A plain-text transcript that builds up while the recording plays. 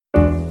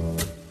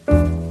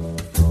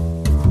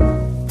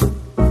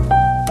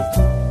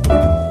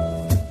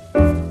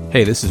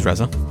Hey, this is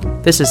Reza.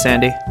 This is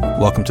Sandy.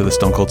 Welcome to the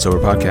Stone Cold Sober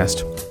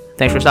Podcast.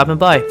 Thanks for stopping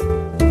by.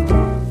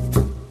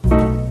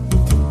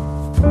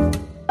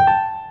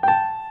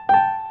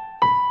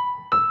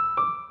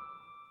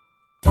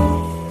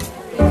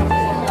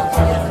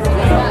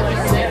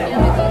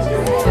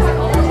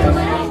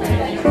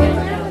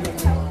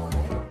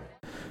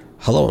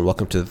 Hello and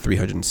welcome to the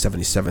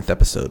 377th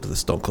episode of the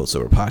Stone Cold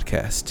Sober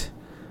Podcast.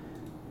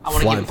 I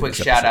want to give a quick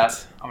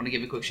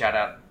shout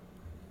out.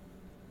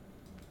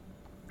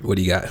 What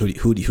do you got?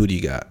 Who do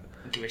you got?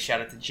 I'll give a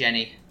shout out to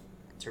Jenny.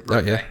 It's her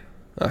birthday. Oh yeah.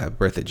 Oh, happy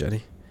birthday,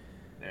 Jenny.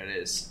 There it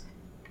is.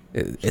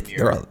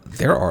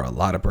 There are a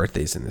lot of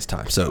birthdays in this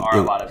time. So there are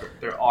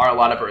a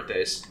lot of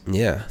birthdays.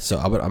 Yeah. So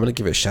I'm gonna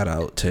give a shout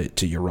out to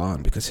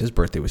Yaron because his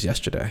birthday was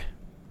yesterday,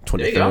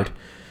 23rd.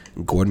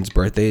 Gordon's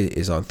birthday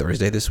is on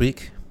Thursday this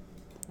week.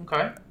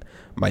 Okay.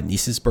 My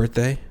niece's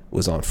birthday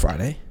was on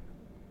Friday.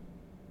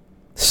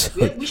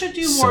 So, we should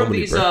do more of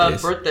these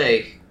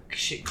birthday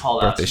call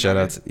outs. Birthday shout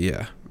outs.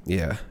 Yeah.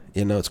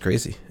 You know, it's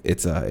crazy.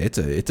 It's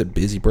a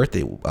busy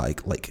birthday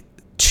like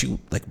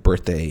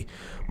birthday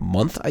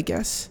month, I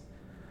guess.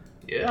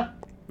 Yeah.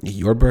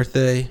 Your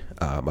birthday,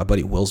 my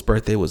buddy Will's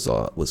birthday was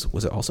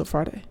it also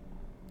Friday?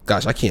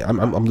 Gosh, I can't.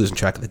 I'm losing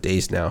track of the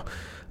days now.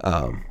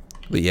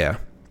 But yeah.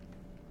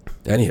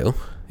 Anywho,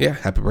 yeah,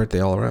 happy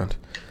birthday all around.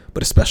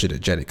 But especially to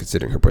Jenny,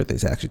 considering her birthday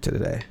is actually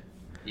today.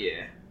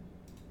 Yeah.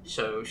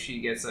 So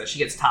she gets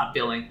top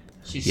billing.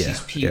 She's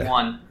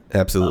P1.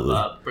 Absolutely.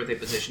 Of birthday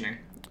positioning.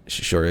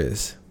 She sure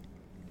is.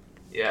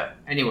 Yeah.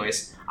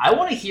 Anyways, I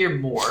want to hear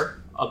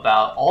more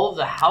about all of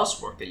the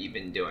housework that you've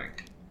been doing.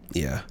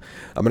 Yeah.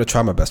 I'm going to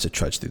try my best to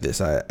trudge through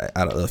this. I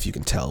don't know if you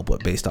can tell,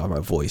 but based on my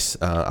voice,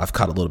 I've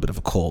caught a little bit of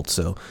a cold.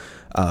 So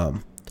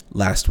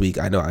last week,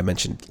 I know I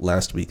mentioned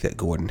last week that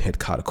Gordon had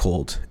caught a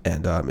cold,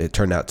 and it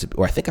turned out to,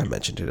 or I think I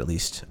mentioned it at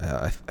least.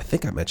 I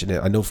think I mentioned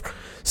it. I know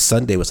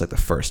Sunday was like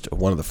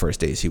one of the first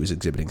days he was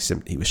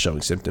he was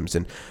showing symptoms,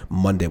 and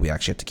Monday we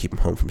actually had to keep him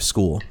home from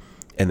school,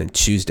 and then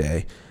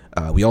Tuesday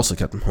we also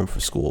kept him home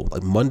from school.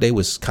 Like Monday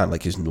was kind of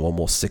like his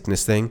normal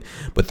sickness thing,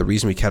 but the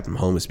reason we kept him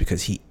home is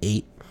because he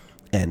ate,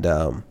 and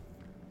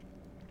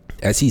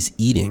as he's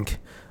eating,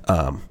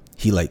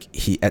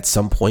 he at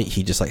some point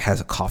he just like has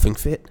a coughing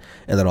fit,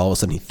 and then all of a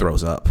sudden he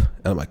throws up,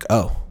 and I'm like,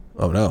 oh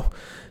no.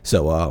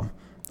 So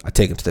I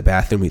take him to the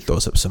bathroom. He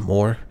throws up some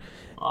more,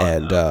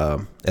 and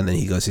then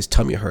he goes, his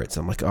tummy hurts.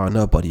 I'm like, oh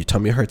no, buddy, your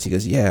tummy hurts. He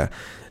goes, yeah,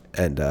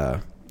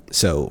 and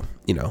so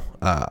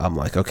I'm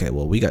like, okay,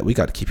 well we got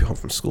to keep you home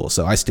from school.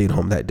 So I stayed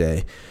home that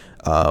day.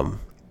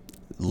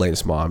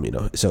 Lane's mom,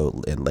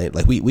 and Lane,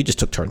 like we just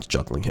took turns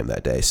juggling him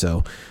that day.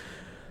 So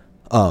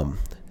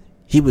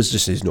he was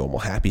just his normal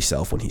happy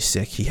self when he's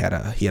sick. He had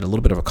a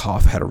little bit of a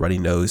cough, had a runny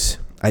nose.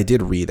 I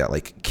did read that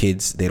like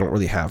kids, they don't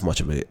really have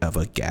much of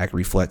a gag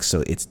reflex,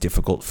 so it's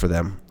difficult for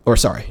them. Or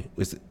let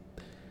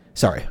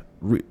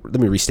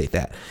me restate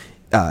that.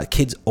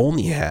 Kids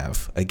only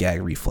have a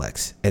gag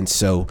reflex, and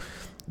so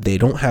they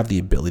don't have the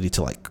ability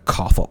to like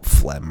cough up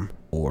phlegm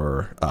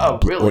or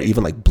or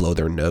even like blow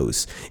their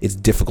nose. It's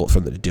difficult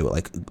for them to do it.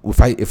 Like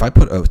if I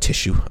put a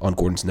tissue on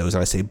Gordon's nose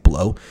and I say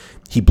blow,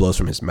 he blows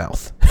from his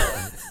mouth.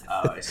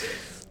 Oh, I see.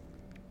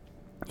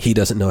 He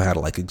doesn't know how to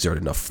like exert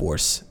enough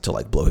force to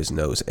like blow his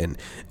nose, and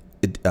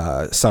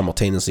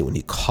simultaneously when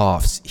he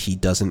coughs, he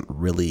doesn't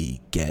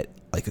really get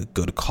like a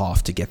good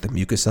cough to get the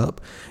mucus up,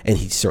 and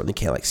he certainly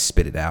can't like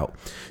spit it out.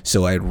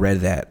 So I had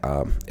read that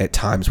at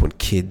times when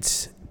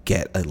kids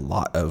get a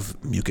lot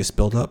of mucus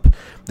buildup,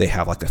 they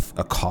have like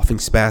a coughing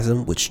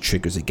spasm, which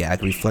triggers a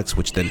gag reflex,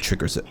 which then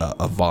triggers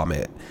a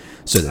vomit,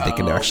 so that they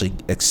can actually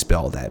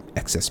expel that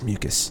excess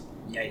mucus.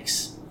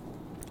 Yikes.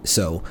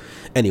 So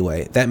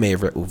anyway, that may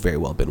have very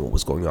well been what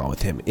was going on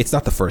with him. It's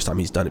not the first time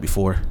he's done it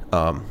before.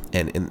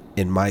 And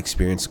in my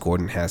experience,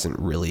 Gordon hasn't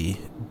really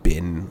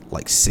been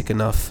like sick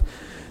enough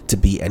to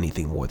be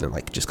anything more than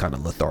like just kind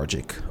of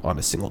lethargic on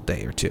a single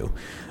day or two.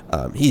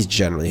 He's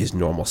generally his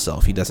normal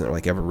self. He doesn't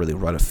like ever really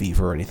run a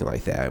fever or anything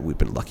like that. We've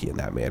been lucky in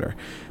that manner.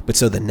 But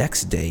so the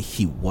next day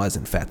he was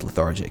in fact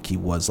lethargic. He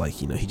was like,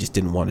 he just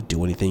didn't want to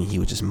do anything. He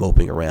was just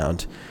moping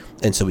around.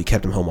 And so we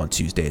kept him home on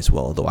Tuesday as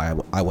well, although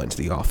I went to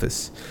the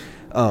office.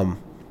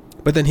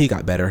 But then he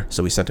got better,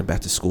 so we sent him back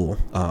to school.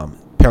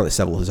 Apparently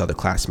several of his other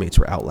classmates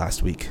were out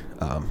last week,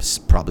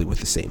 probably with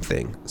the same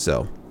thing.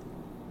 So,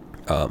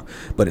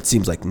 but it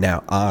seems like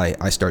now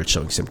I started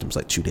showing symptoms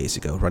like 2 days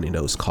ago, runny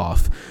nose,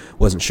 cough.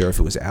 Wasn't sure if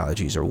it was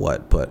allergies or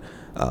what, but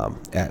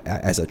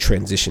as a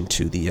transition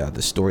to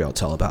the story I'll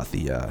tell about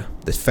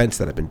the fence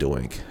that I've been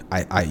doing,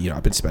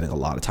 I've been spending a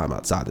lot of time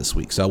outside this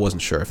week, so I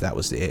wasn't sure if that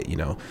was it.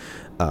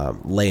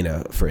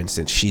 Lena, for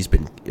instance, she's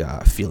been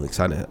feeling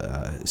kind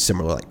of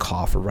similar like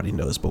cough or runny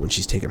nose, but when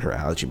she's taking her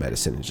allergy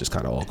medicine, it just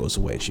kind of all goes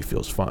away and she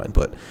feels fine.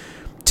 But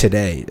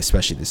today,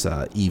 especially this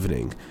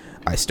evening,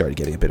 I started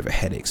getting a bit of a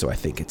headache, so I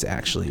think it's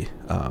actually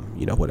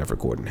whatever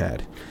Gordon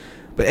had.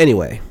 But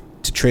anyway,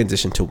 to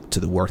transition to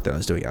the work that I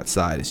was doing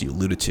outside, as you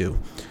alluded to,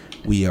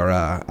 we are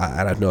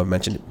I don't know, I've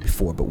mentioned it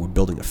before, but we're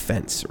building a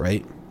fence,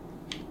 right?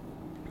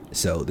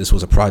 So this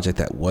was a project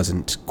that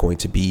wasn't going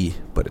to be,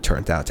 but it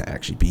turned out to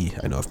actually be.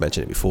 I know I've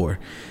mentioned it before.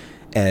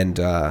 And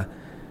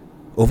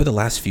over the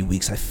last few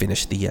weeks, I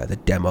finished the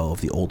demo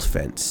of the old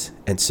fence,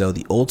 and so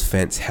the old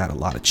fence had a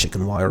lot of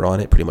chicken wire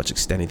on it, pretty much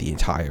extending the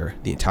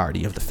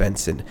entirety of the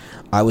fence. And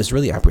I was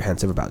really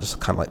apprehensive about just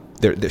kind of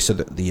like so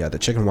the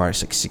chicken wire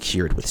is like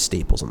secured with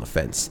staples on the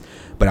fence,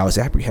 but I was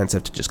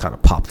apprehensive to just kind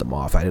of pop them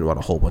off. I didn't want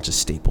a whole bunch of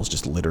staples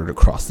just littered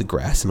across the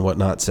grass and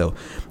whatnot. So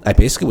I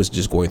basically was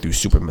just going through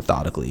super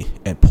methodically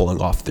and pulling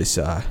off these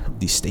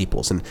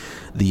staples. And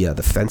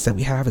the fence that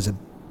we have is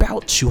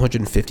about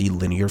 250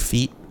 linear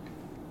feet.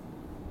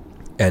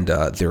 And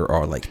there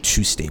are like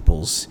 2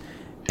 staples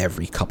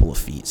every couple of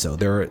feet, so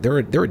there are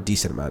a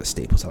decent amount of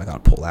staples that I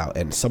got to pull out,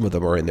 and some of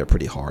them are in there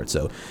pretty hard.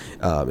 So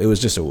it was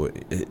just a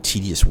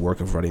tedious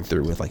work of running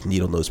through with like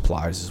needle nose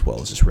pliers as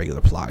well as just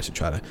regular pliers to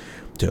try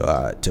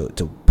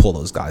to pull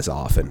those guys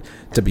off. And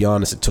to be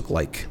honest, it took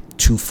like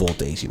 2 full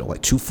days,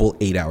 like 2 full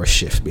 8-hour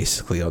shifts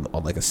basically on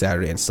like a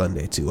Saturday and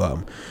Sunday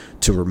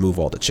to remove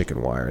all the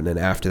chicken wire. And then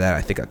after that,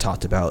 I think I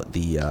talked about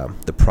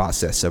the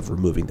process of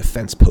removing the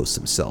fence posts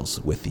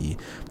themselves with the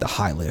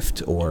high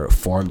lift or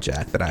farm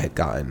jack that I had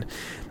gotten.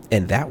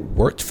 And that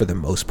worked for the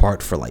most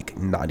part for like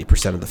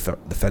 90% of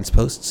the fence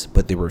posts,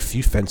 but there were a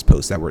few fence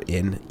posts that were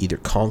in either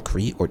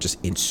concrete or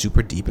just in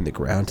super deep in the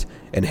ground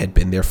and had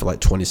been there for like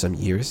 20 some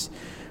years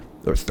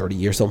or 30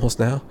 years almost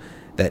now,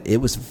 that it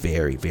was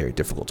very, very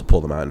difficult to pull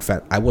them out. In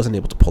fact, I wasn't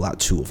able to pull out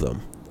 2 of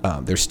them.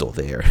 They're still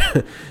there.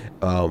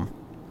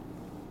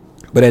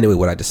 But anyway,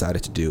 what we've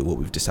decided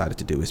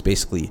to do is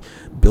basically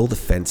build a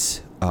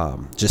fence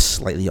just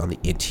slightly on the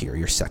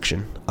interior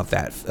section of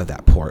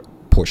that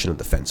portion of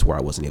the fence where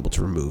I wasn't able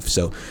to remove.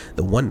 So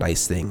the one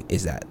nice thing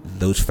is that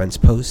those fence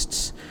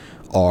posts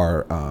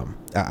are,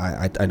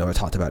 I know I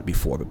talked about it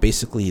before, but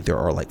basically there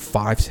are like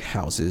 5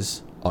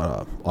 houses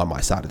on my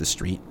side of the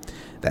street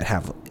that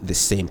have the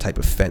same type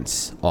of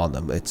fence on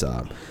them. It's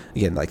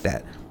again like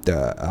that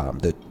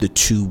the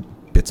 2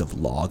 bits of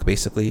log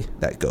basically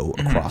that go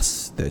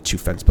across the 2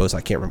 fence posts. I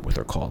can't remember what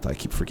they're called. I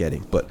keep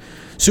forgetting, but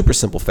super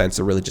simple fence.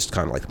 They're really just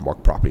kind of like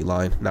marked property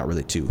line, not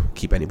really to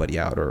keep anybody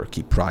out or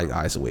keep prying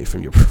eyes away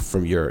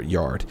from your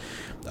yard.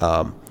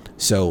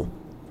 So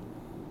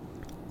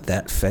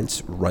that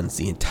fence runs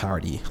the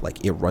entirety,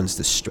 like it runs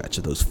the stretch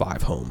of those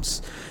 5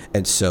 homes.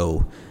 And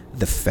so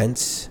the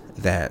fence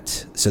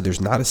so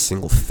there's not a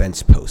single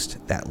fence post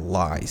that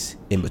lies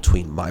in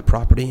between my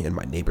property and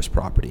my neighbor's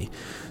property.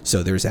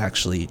 So there's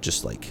actually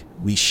just like,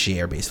 we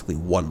share basically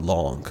one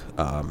long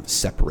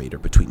separator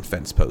between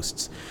fence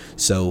posts.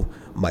 So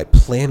my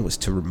plan was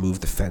to remove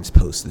the fence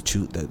posts,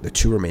 the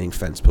two remaining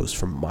fence posts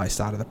from my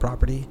side of the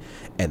property,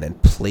 and then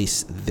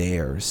place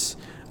theirs,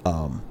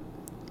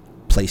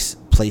 place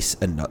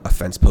a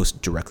fence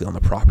post directly on the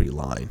property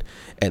line,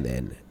 and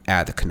then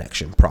add the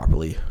connection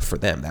properly for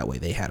them. That way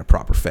they had a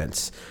proper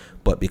fence.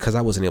 But because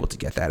I wasn't able to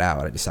get that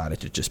out, I decided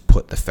to just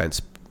put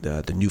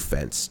the new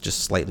fence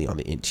just slightly on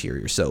the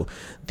interior. So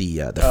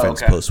the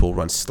fence posts will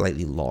run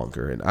slightly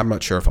longer. And I'm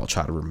not sure if I'll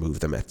try to remove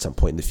them at some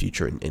point in the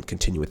future and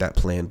continue with that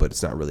plan, but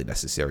it's not really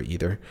necessary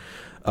either.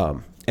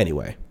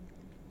 Anyway,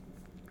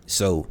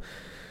 so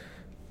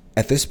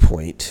at this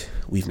point,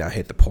 we've now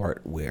hit the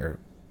part where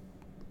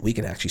we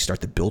can actually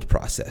start the build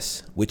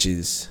process, which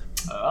is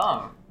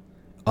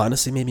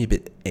honestly made me a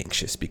bit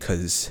anxious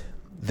because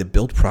the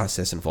build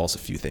process involves a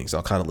few things.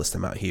 I'll kind of list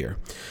them out here.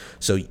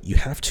 So you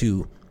have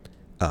to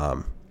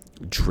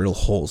drill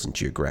holes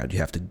into your ground. You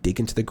have to dig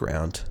into the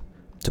ground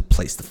to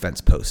place the fence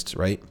posts,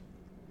 right?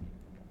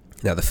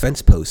 Now the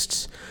fence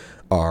posts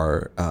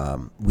are,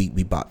 we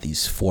bought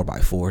these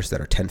 4x4s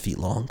that are 10 feet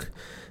long.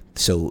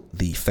 So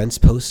the fence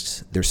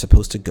posts, they're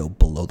supposed to go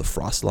below the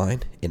frost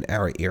line. In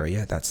our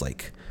area, that's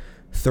like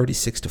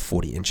 36 to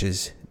 40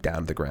 inches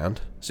down the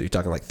ground. So you're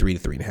talking like 3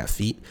 to 3.5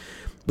 feet.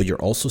 But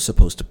you're also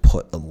supposed to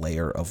put a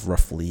layer of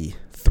roughly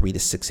 3 to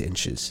 6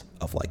 inches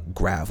of like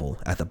gravel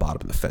at the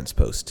bottom of the fence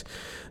post.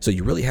 So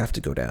you really have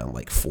to go down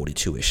like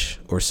 42-ish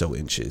or so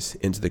inches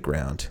into the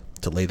ground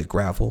to lay the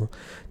gravel,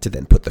 to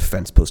then put the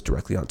fence post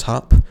directly on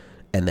top,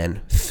 and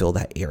then fill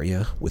that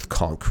area with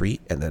concrete,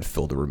 and then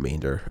fill the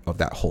remainder of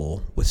that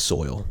hole with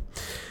soil.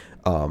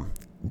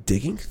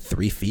 Digging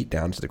 3 feet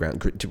down to the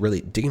ground,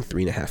 really digging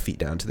 3.5 feet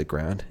down to the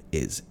ground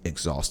is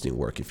exhausting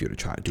work if you were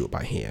to try to do it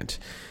by hand.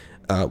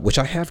 Which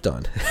I have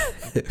done.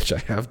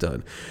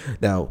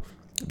 Now,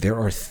 there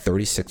are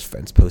 36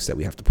 fence posts that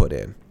we have to put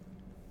in.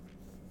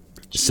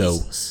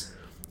 Jesus. So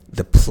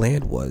the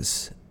plan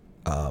was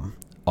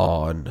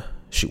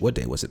what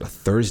day was it? A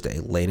Thursday.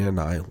 Lena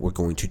and I were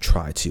going to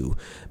try to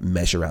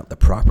measure out the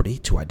property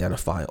to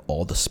identify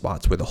all the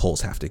spots where the holes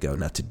have to go.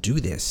 Now, to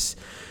do this,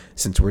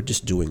 since we're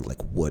just doing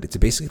like wood, it's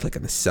basically like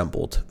an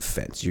assembled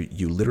fence.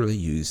 You literally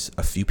use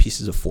a few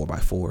pieces of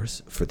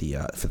 4x4s for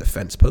the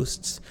fence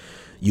posts.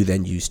 You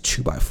then use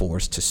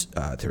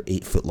 2x4s they're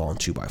 8 foot long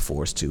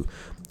 2x4s to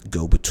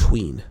go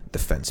between the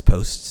fence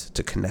posts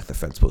to connect the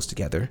fence posts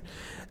together,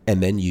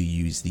 and then you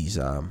use these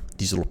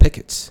little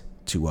pickets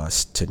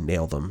to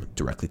nail them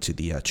directly to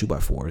the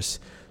 2x4s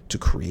to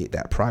create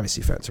that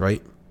privacy fence,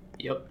 right?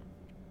 Yep.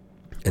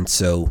 And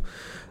so,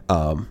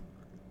 and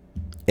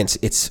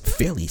it's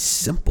fairly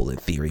simple in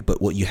theory,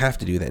 but what you have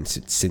to do then,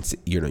 since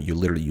you're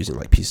literally using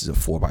like pieces of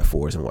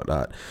 4x4s and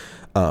whatnot,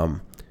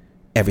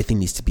 everything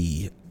needs to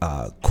be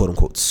quote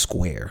unquote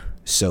square.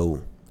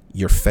 So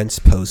your fence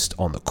post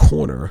on the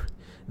corner,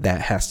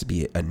 that has to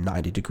be a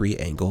 90-degree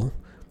angle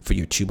for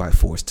your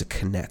 2x4s to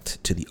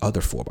connect to the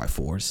other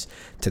 4x4s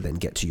to then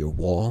get to your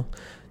wall,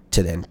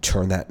 to then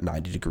turn that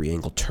 90-degree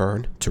angle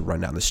turn to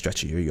run down the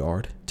stretch of your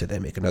yard, to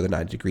then make another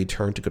 90-degree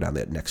turn to go down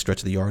that next stretch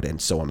of the yard, and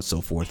so on and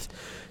so forth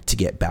to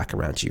get back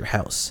around to your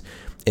house.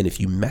 And if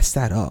you mess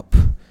that up,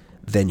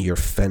 then your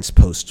fence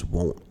posts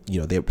won't,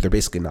 they're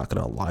basically not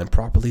going to align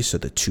properly. So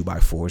the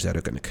 2x4s that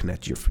are going to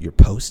connect your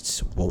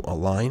posts won't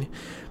align,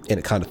 and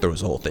it kind of throws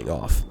the whole thing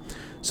off.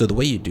 So the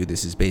way you do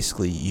this is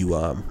basically you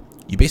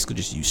basically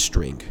just use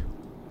string.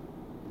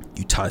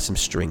 You tie some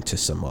string to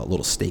some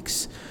little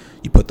stakes.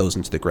 You put those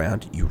into the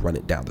ground. You run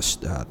it down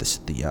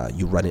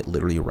you run it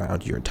literally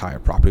around your entire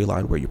property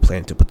line where you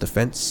plan to put the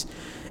fence,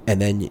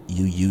 and then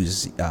you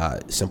use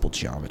simple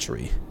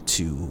geometry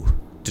to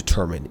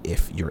determine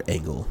if your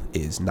angle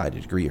is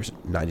 90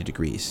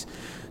 degrees.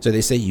 So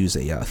they say use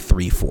a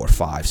 3, 4,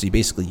 5. So you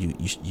basically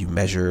you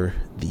measure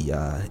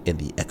the in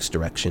the X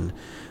direction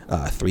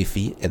 3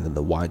 feet, and then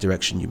the Y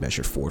direction you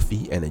measure 4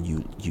 feet, and then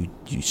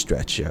you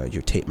stretch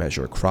your tape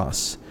measure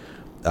across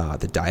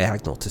the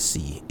diagonal to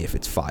see if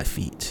it's 5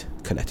 feet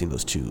connecting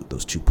those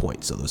two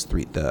points. So those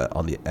three,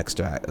 on the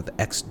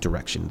X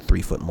direction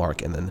 3 foot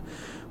mark, and then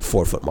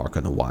 4 foot mark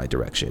on the Y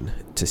direction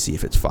to see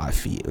if it's 5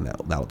 feet, and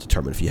that'll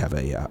determine if you have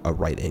a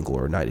right angle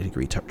or a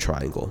 90-degree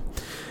triangle.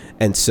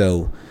 And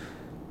so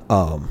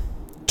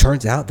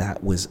turns out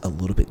that was a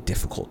little bit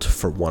difficult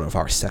for one of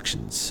our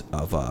sections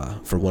of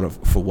for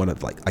one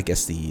of like, I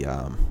guess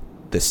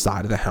the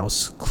side of the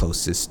house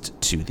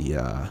closest to the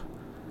I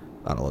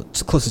don't know,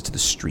 it's closest to the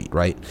street,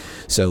 right?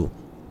 So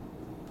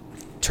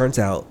turns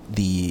out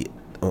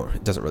or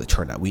it doesn't really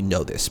turn out, we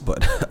know this,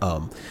 but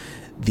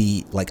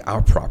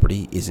our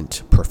property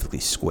isn't perfectly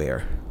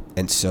square.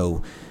 And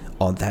so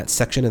on that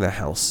section of the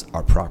house,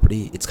 our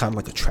property, it's kind of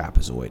like a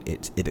trapezoid.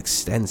 It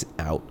extends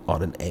out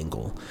on an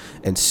angle.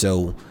 And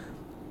so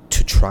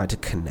to try to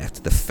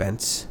connect the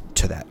fence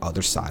to that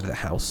other side of the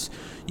house,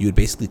 you would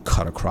basically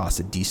cut across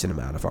a decent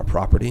amount of our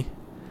property.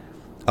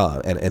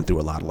 And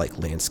through a lot of like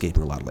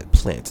landscaping, a lot of like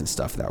plants and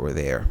stuff that were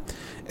there.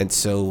 And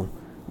so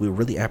we were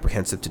really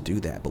apprehensive to do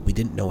that, but we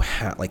didn't know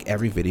how. Like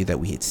every video that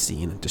we had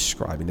seen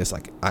describing this,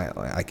 like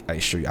I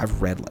assure you,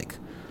 I've read like,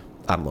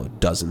 I don't know,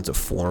 dozens of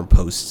forum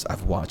posts.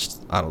 I've watched,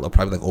 I don't know,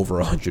 probably like over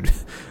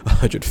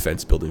 100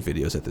 fence building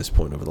videos at this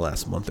point over the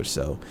last month or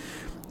so.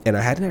 And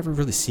I hadn't ever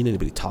really seen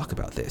anybody talk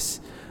about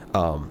this.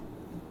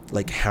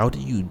 Like how do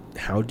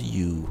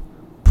you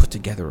put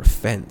together a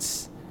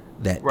fence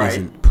that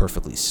isn't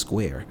perfectly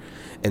square?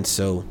 And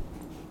so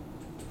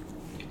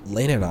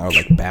Lena and I are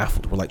like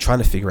baffled. We're like trying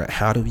to figure out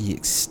how do we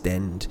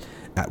extend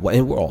and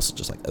we're also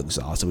just like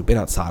exhausted. We've been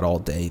outside all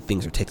day.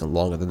 Things are taking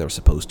longer than they were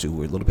supposed to.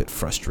 We're a little bit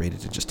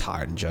frustrated and just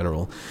tired in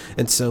general.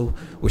 And so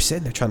we're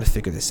sitting there trying to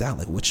figure this out.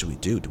 Like, what should we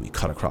do? Do we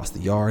cut across the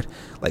yard?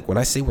 Like when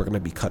I say we're going to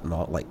be cutting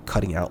out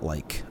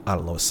like, I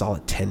don't know, a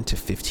solid 10 to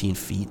 15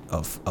 feet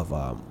of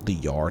the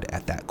yard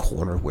at that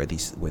corner where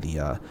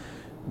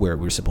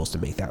we're supposed to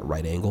make that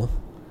right angle.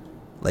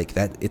 Like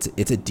that,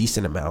 it's a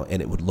decent amount, and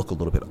it would look a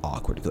little bit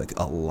awkward. Like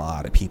a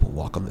lot of people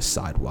walk on the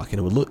sidewalk, and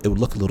it would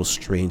look a little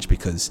strange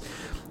because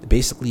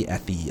basically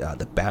at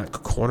the back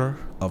corner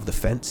of the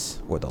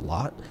fence or the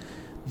lot,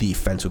 the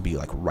fence would be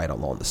like right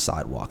along the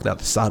sidewalk. Now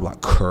the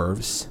sidewalk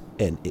curves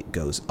and it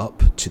goes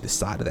up to the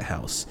side of the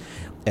house,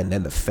 and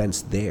then the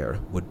fence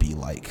there would be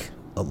like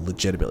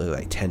legitimately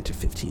like 10 to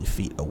 15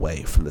 feet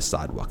away from the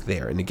sidewalk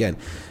there. And again,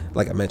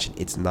 like I mentioned,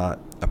 it's not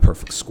a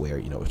perfect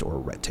square, or a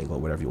rectangle, or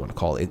whatever you want to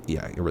call it.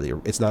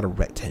 It's not a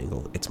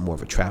rectangle. It's more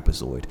of a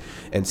trapezoid.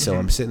 And so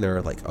I'm sitting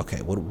there like,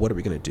 okay, what are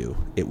we going to do?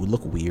 It would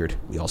look weird.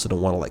 We also don't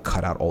want to like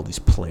cut out all these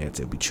plants.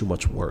 It would be too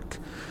much work.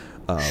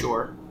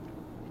 Sure.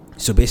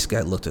 So basically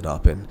I looked it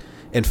up and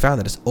found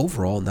that it's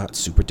overall not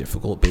super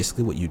difficult.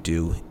 Basically what you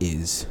do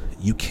is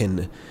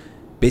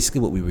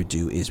what we would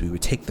do is we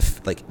would take the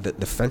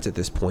fence at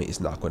this point is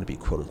not going to be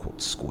quote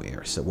unquote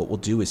square. So what we'll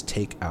do is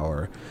take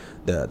the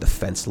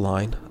fence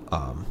line.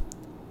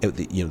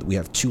 We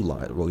have two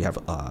lines. Well, we have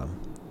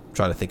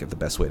trying to think of the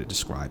best way to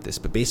describe this,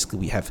 but basically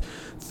we have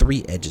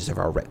 3 edges of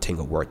our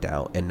rectangle worked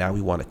out, and now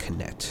we want to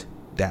connect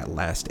that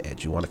last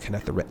edge. You want to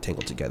connect the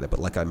rectangle together, but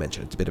like I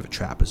mentioned, it's a bit of a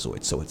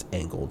trapezoid, so it's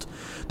angled.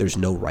 There's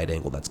no right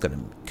angle that's going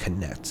to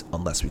connect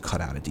unless we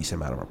cut out a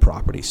decent amount of our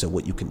property. So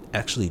what you can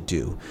actually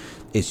do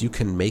is you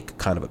can make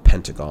kind of a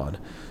pentagon.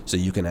 So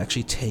you can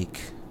actually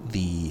take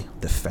the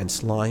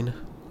fence line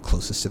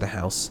closest to the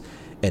house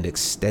and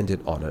extend it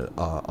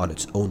on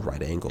its own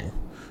right angle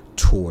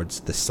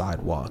towards the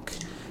sidewalk.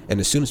 And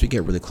as soon as we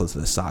get really close to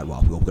the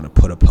sidewalk, we're going to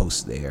put a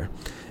post there.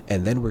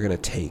 And then we're going to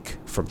take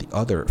from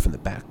the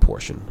back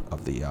portion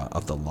of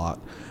the lot,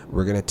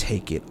 we're going to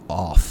take it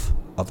off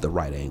of the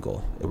right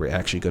angle, and we're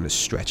actually going to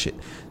stretch it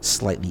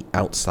slightly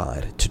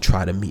outside to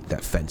try to meet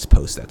that fence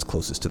post that's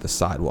closest to the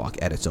sidewalk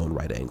at its own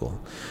right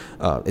angle.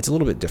 It's a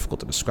little bit difficult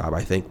to describe,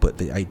 I think, but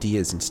the idea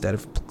is instead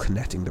of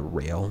connecting the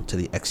rail to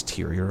the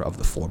exterior of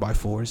the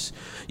 4x4s,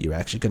 you're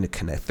actually going to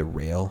connect the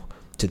rail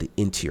to the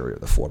interior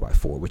of the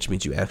 4x4, which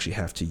means you actually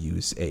have to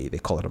use they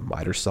call it a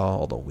miter saw,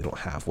 although we don't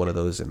have one of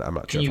those, and I'm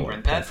not sure if I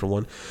want to pay for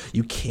one.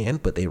 You can,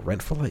 but they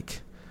rent for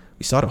like,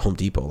 we saw it at Home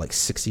Depot, like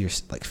 $60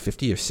 or like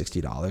 $50 or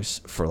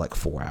 $60 for like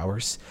 4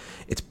 hours.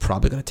 It's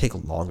probably going to take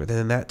longer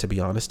than that, to be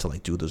honest, to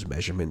like do those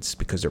measurements,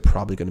 because there are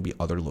probably going to be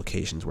other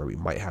locations where we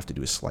might have to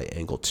do a slight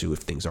angle too if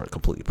things aren't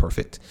completely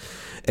perfect.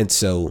 And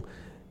so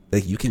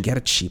like you can get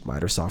a cheap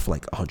miter saw for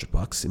like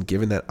 $100, and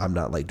given that I'm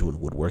not like doing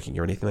woodworking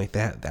or anything like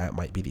that, that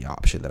might be the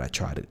option that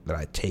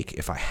I take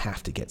if I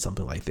have to get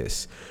something like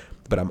this.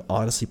 But I'm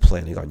honestly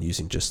planning on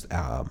using just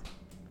a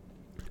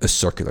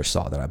circular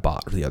saw that I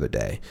bought the other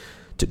day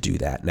to do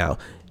that. Now,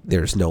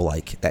 there's no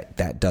like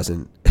that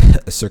doesn't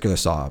a circular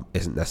saw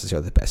isn't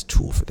necessarily the best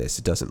tool for this.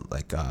 It doesn't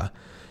like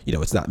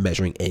it's not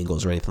measuring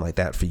angles or anything like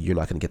that. For you, you're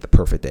not going to get the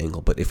perfect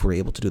angle, but if we're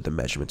able to do the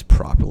measurements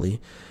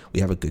properly, we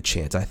have a good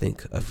chance, I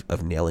think,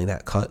 of nailing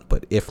that cut.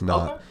 But if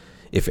not,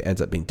 if it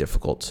ends up being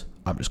difficult,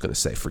 I'm just going to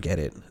say forget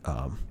it.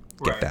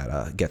 Get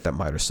that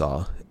miter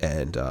saw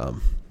and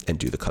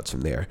do the cuts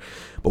from there.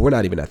 But we're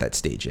not even at that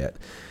stage yet.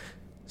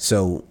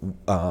 So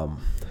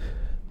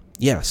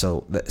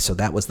so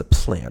that was the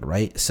plan,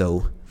 right?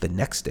 So the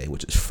next day,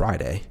 which is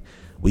Friday,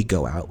 we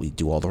go out, we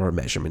do all of our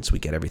measurements, we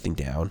get everything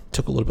down.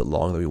 Took a little bit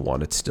longer than we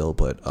wanted still,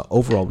 but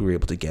overall we were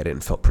able to get it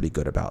and felt pretty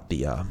good about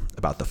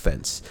the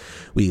fence.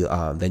 We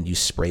then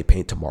used spray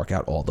paint to mark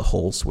out all the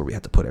holes where we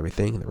had to put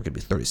everything. There were going to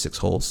be 36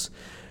 holes.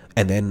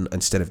 And then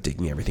instead of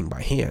digging everything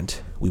by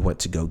hand, we went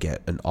to go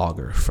get an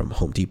auger from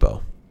Home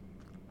Depot.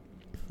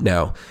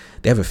 Now,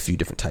 they have a few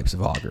different types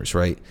of augers,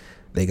 right?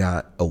 They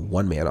got a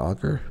one-man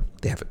auger,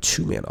 they have a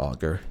two-man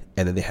auger,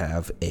 and then they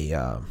have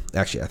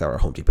actually I thought our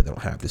Home Depot, they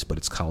don't have this, but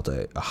it's called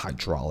a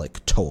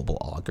hydraulic towable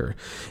auger.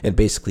 And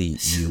basically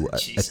you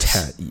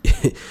attach,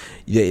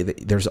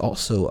 there's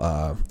also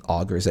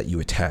augers that you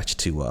attach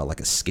to like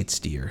a skid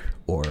steer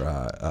or,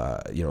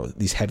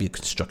 these heavy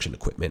construction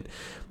equipment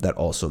that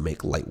also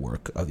make light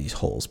work of these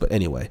holes. But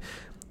anyway,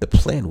 the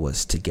plan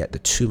was to get the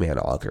two-man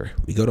auger.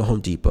 We go to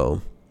Home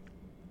Depot,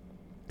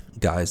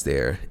 guys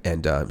there,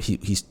 and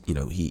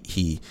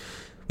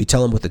we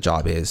tell him what the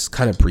job is.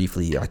 Kind of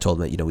briefly, I told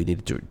him that we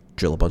needed to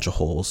drill a bunch of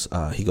holes.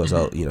 He goes,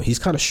 he's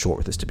kind of short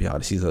with this, to be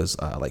honest. He goes,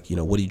 what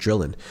are you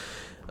drilling?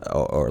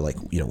 Or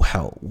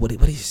how? What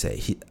did he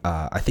say?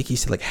 I think he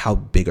said like, how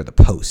big are the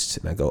posts?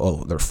 And I go,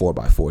 oh, they're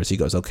 4x4s. He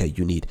goes, okay,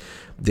 you need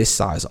this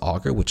size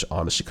auger, which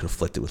honestly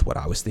conflicted with what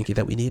I was thinking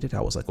that we needed.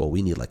 I was like, well,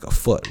 we need like a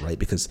foot, right?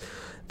 Because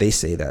they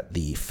say that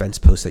the fence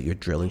post that you're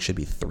drilling should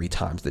be 3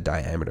 times the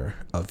diameter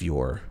of the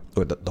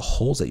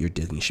holes that you're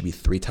digging should be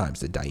 3 times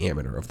the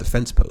diameter of the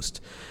fence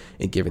post.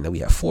 And given that we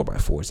have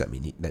 4x4s,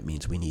 that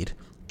means we need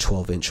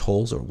 12-inch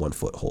holes or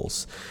 1-foot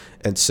holes.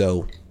 And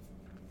so,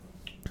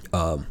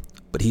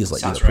 but he's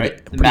like, sounds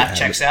right. The math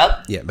checks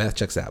out. Yeah, math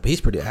checks out. But he's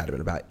pretty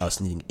adamant about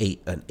us needing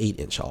an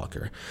 8-inch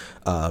auger.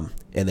 And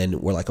then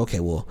we're like, okay,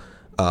 well,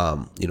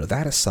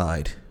 that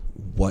aside,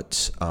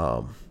 what,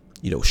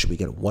 should we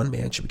get a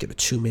 1-man? Should we get a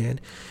 2-man?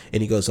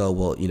 And he goes, oh,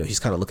 well, he's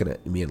kind of looking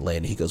at me and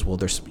Lane. He goes, well,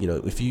 there's,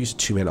 if you use a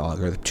 2-man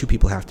auger, the 2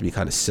 people have to be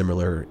kind of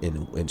similar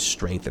in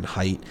strength and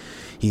height.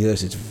 He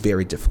goes, it's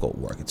very difficult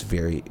work. It's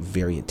very,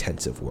 very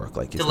intensive work.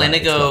 Like, did Lena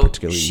go,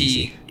 she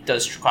easy.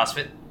 Does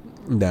CrossFit?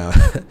 No.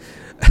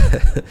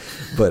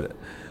 but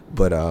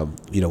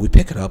we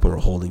pick it up and we're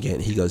holding it,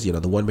 and he goes, the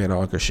 1-man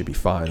auger should be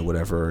fine or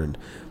whatever, and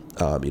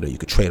you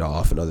could trade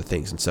off and other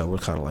things. And so we're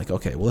kind of like,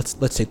 okay, well,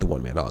 let's take the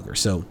 1-man auger.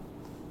 So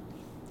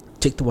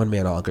take the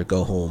 1-man auger,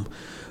 go home,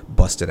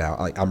 bust it out.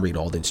 I'm reading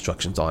all the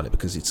instructions on it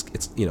because it's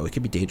it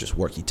could be dangerous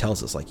work. He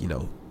tells us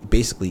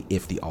basically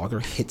if the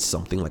auger hits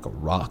something like a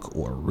rock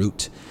or a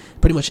root,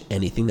 pretty much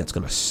anything that's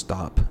going to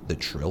stop the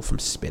drill from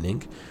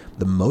spinning,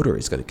 the motor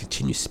is going to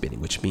continue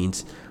spinning, which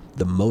means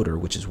the motor,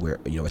 which is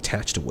where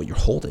attached to what you're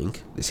holding,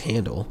 this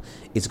handle,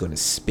 is going to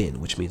spin,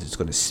 which means it's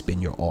going to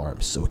spin your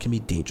arms. So it can be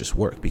dangerous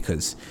work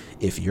because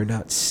if you're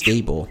not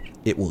stable,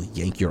 it will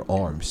yank your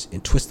arms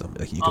and twist them.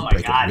 Like you can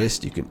break a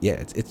wrist. You can,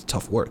 it's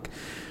tough work.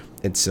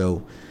 And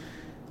so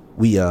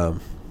we, so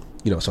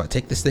I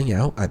take this thing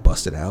out, I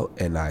bust it out,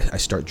 and I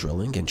start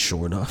drilling, and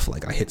sure enough,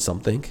 like I hit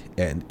something,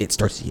 and it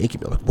starts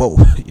yanking me. Like, whoa,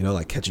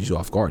 like catches you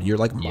off guard. You're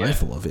like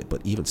mindful of it, but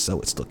even so,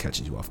 it still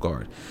catches you off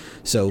guard.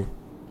 So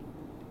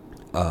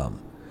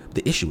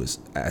the issue is,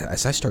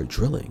 as I start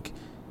drilling,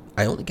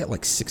 I only get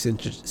like 6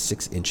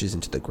 inches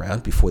into the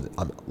ground before the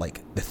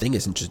thing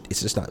it's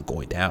just not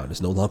going down.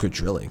 It's no longer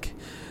drilling.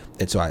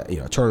 And so I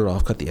turn it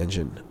off, cut the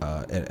engine,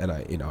 and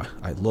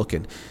I look,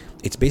 and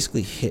it's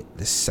basically hit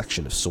this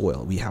section of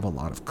soil. We have a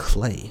lot of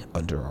clay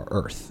under our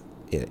earth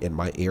in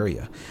my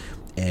area.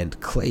 and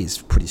clay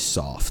is pretty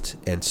soft,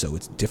 and so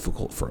it's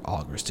difficult for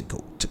augers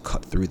to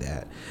cut through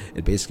that.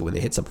 And basically, when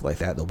they hit something like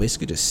that, they'll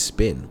basically just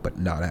spin, but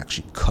not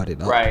actually cut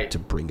it up to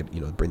bring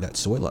it, bring that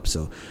soil up.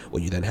 So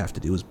what you then have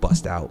to do is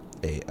bust out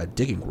a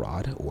digging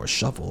rod or a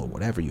shovel or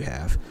whatever you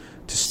have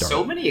to start.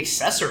 So many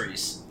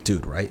accessories,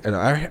 dude, right? And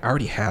I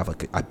already have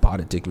I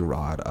bought a digging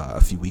rod a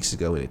few weeks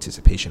ago in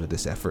anticipation of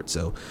this effort.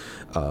 So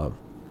I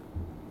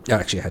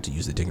actually had to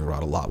use the digging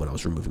rod a lot when I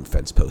was removing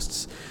fence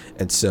posts,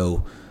 and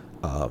so.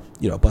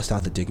 Bust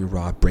out the digging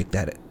rod, break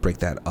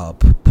that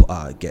up.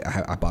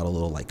 I bought a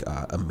little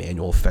a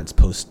manual fence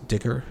post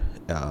digger,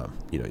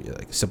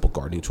 like a simple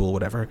gardening tool,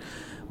 whatever.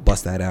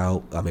 Bust that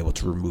out. I'm able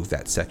to remove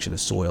that section of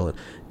soil and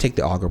take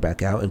the auger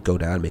back out and go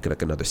down and make it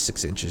like another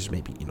 6 inches,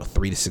 maybe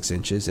 3 to 6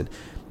 inches, and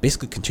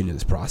basically continue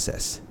this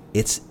process.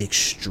 It's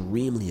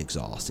extremely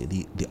exhausting.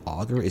 The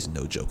auger is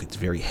no joke. It's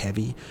very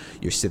heavy.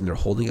 You're sitting there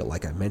holding it,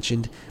 like I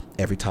mentioned.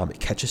 Every time it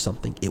catches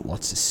something, it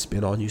wants to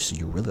spin on you, so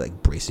you're really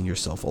bracing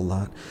yourself a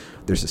lot.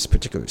 There's this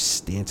particular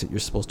stance that you're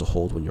supposed to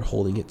hold when you're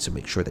holding it to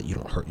make sure that you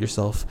don't hurt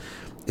yourself.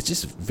 It's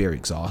just very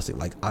exhausting.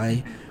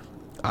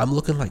 I'm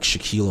looking like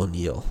Shaquille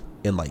O'Neal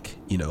in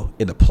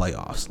in the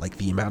playoffs. Like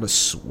the amount of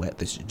sweat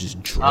that's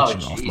just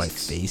drenching off my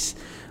face.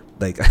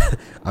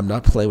 I'm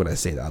not playing when I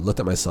say that. I looked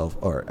at myself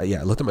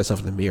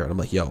in the mirror and I'm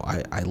like, yo,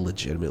 I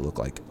legitimately look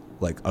like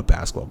a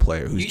basketball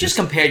player who's just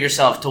compared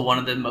yourself to one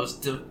of the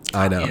most the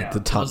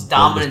most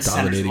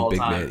dominating big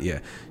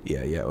man.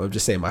 Yeah. I'm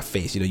just saying my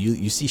face.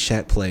 You see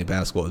Shaq playing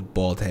basketball with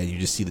bald head. You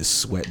just see the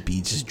sweat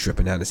beads just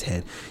dripping down his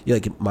head. You're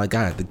like, my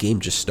guy, the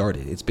game just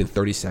started. It's been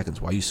 30 seconds.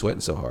 Why are you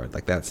sweating so hard?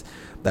 That's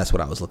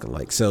what I was looking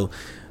like. So,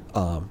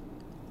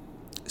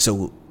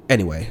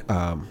 anyway,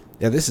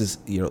 yeah, this is,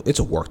 it's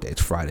a work day.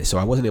 It's Friday, so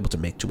I wasn't able to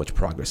make too much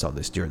progress on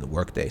this during the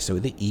work day. So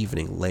in the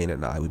evening, Lane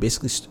and I, we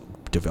basically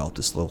developed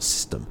this little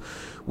system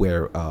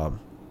where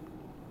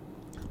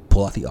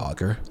pull out the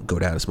auger, go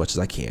down as much as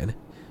I can.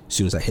 As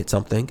soon as I hit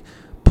something,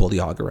 pull the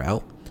auger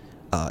out,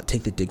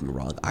 take the digging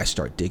rod. I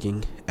start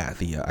digging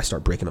I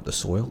start breaking up the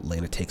soil.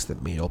 Lena takes the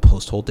manual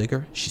post hole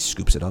digger. She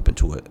scoops it up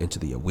into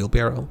the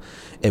wheelbarrow,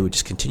 and we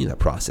just continue that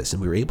process.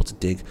 And we were able to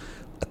dig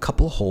a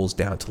couple of holes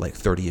down to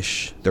 30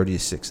 to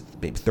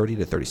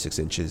 36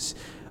 inches.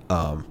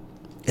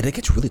 And it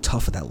gets really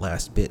tough for that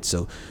last bit.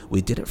 So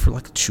we did it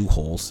for 2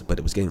 holes, but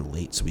it was getting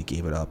late, so we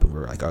gave it up. And we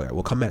were like, all right,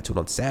 we'll come back to it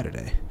on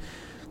Saturday.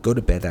 Go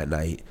to bed that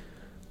night.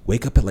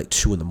 Wake up at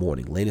 2 in the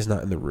morning. Lena's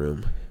not in the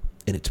room,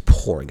 and it's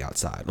pouring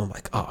outside. And I'm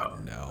like, oh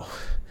no.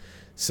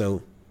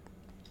 So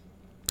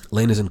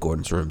Lena's in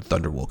Gordon's room.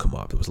 Thunder woke him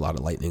up. There was a lot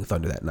of lightning,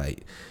 thunder that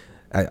night.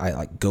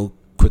 I go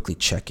quickly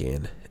check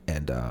in.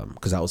 And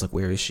because I was like,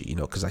 where is she?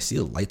 Because I see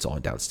the lights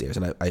on downstairs.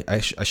 And I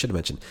should have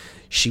mentioned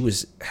she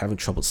was having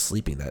trouble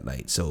sleeping that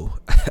night. So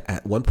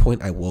at one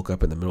point I woke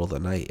up in the middle of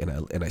the night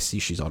and I see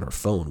she's on her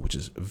phone, which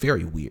is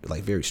very weird,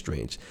 very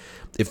strange.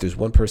 If there's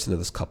one person in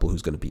this couple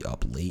who's going to be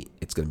up late,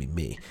 it's going to be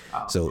me.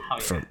 Oh, so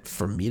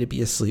for me to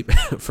be asleep,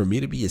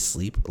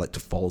 to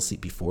fall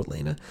asleep before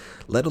Lena,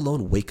 let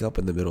alone wake up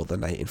in the middle of the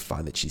night and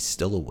find that she's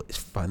still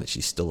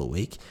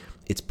awake.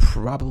 It's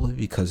probably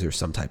because there's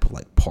some type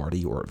of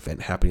party or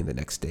event happening the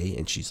next day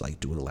and she's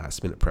doing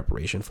last minute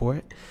preparation for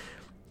it.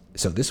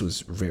 So this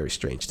was very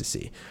strange to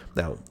see.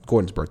 Now,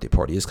 Gordon's birthday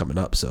party is coming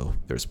up, so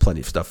there's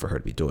plenty of stuff for her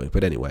to be doing.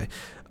 But anyway,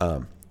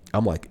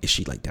 I'm like, is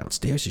she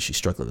downstairs? Is she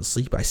struggling to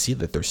sleep? I see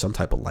that there's some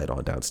type of light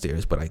on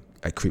downstairs, but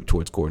I creep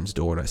towards Gordon's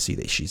door and I see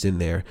that she's in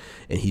there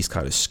and he's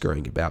kind of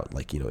scurrying about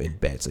in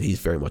bed. So he's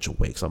very much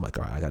awake. So I'm like,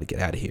 all right, I got to get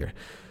out of here.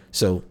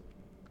 So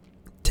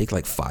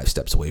take 5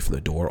 steps away from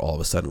the door. All of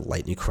a sudden,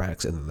 lightning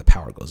cracks and then the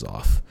power goes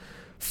off.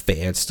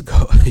 Fans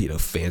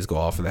go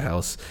off in the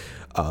house.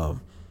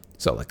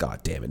 So I'm like, God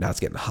damn it! Now it's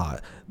getting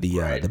hot.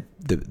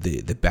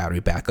 The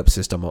battery backup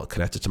system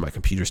connected to my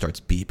computer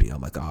starts beeping.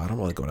 I'm like, oh, I don't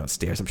want to go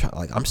downstairs.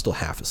 I'm still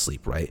half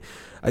asleep, right?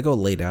 I go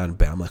lay down in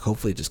bed. I'm like,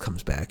 hopefully it just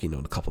comes back, in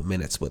a couple of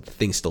minutes. But the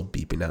thing's still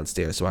beeping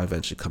downstairs. So I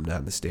eventually come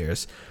down the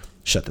stairs,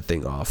 shut the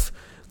thing off,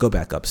 go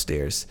back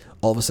upstairs.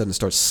 All of a sudden it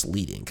starts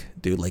sleeting,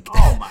 dude.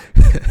 Oh my,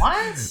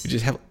 what? We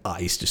just have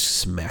ice just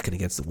smacking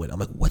against the window.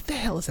 I'm like, what the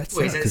hell is that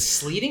sound? Wait, is it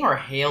sleeting or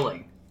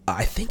hailing?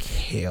 I think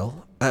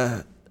hail.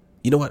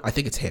 You know what? I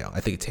think it's hail.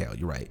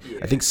 You're right. Yeah.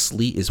 I think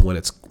sleet is when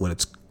it's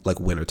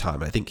winter time.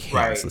 And I think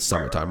hail is the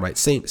summertime, right?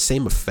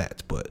 Same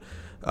effect, but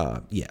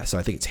yeah. So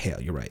I think it's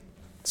hail. You're right.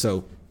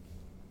 So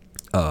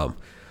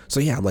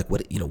yeah, I'm like,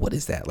 what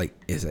is that?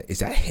 Is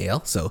that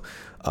hail? So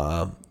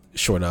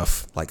sure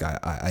enough,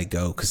 I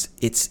go, because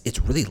it's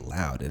really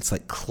loud and it's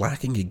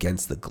clacking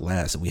against the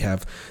glass, and we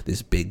have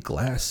this big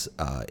glass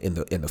in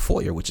the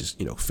foyer, which is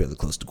fairly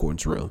close to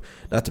Gordon's room.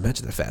 Not to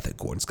mention the fact that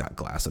Gordon's got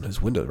glass on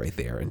his window right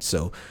there, and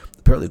so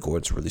apparently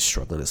Gordon's really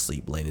struggling to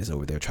sleep. Lane is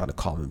over there trying to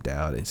calm him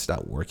down, and it's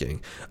not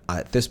working.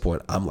 At this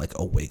point, I'm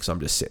awake, so I'm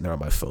just sitting there on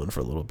my phone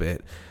for a little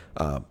bit.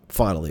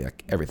 Finally,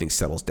 everything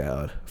settles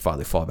down.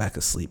 Finally, fall back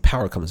asleep.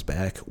 Power comes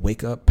back.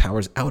 Wake up.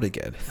 Power's out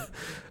again.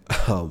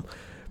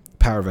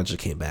 Power eventually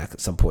came back at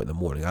some point in the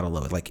morning. I don't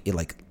know.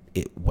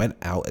 It went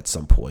out at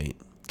some point,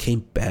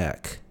 came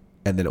back,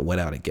 and then it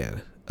went out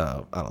again.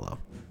 I don't know.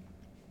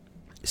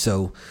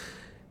 So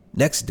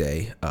next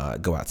day,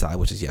 go outside,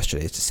 which is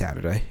yesterday. It's a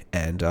Saturday,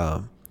 and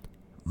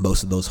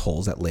most of those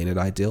holes that Lane and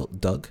I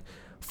dug,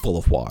 full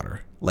of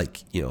water.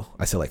 Like,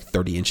 I say like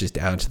 30 inches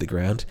down to the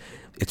ground.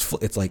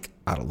 It's like,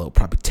 I don't know,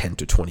 probably 10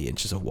 to 20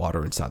 inches of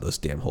water inside those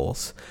damn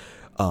holes.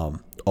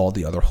 All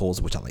the other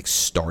holes, which I like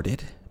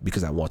started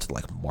because I wanted to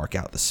like mark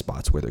out the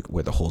spots where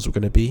the holes were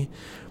going to be,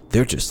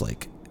 they're just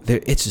like,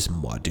 it's just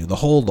mud, dude. The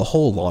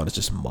whole lawn is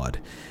just mud.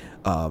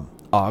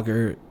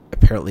 Auger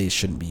apparently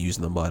shouldn't be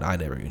using the mud. I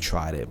never even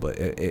tried it, but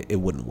it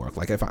wouldn't work.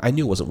 Like, if I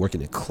knew it wasn't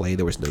working in clay,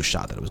 there was no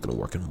shot that it was going to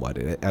work in mud.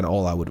 And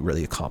all I would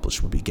really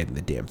accomplish would be getting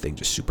the damn thing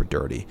just super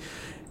dirty.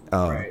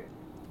 Right.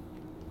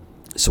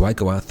 So I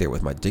go out there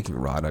with my digging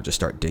rod and I just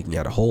start digging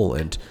out a hole,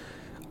 and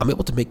I'm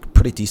able to make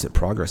pretty decent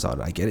progress on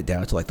it. I get it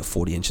down to like the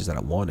 40 inches that I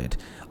wanted.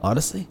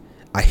 Honestly,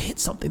 I hit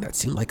something that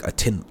seemed like a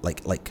tin,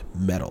 like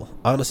metal.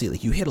 Honestly,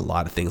 like, you hit a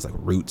lot of things like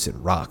roots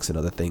and rocks and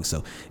other things,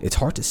 so it's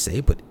hard to say,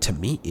 but to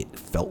me, it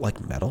felt like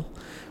metal.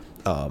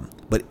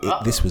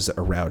 This was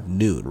around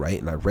noon, right?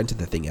 And I rented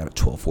the thing out at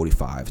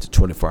 12:45. It's a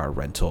 24-hour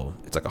rental.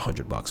 It's like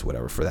 $100,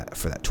 whatever, for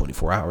that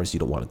 24 hours. You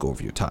don't want to go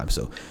over your time,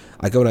 so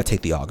I go and I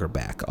take the auger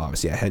back.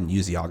 Obviously, I hadn't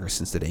used the auger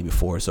since the day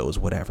before, so it was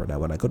whatever. Now,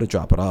 when I go to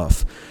drop it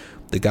off,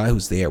 the guy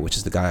who's there, which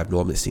is the guy I've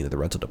normally seen at the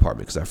rental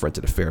department, because I've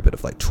rented a fair bit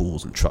of like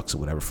tools and trucks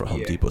and whatever for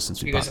Home Depot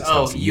since we bought this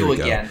house a year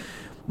ago. Again.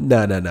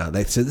 No.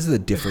 So this is a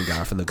different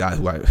guy from the guy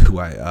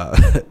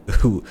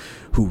who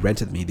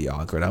rented me the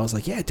auger, and I was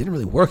like, yeah, it didn't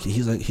really work. And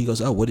he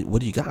goes, oh, what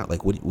do you got?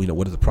 Like, what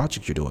are the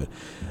projects you're doing?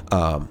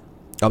 I'm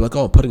like,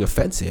 oh, I'm putting a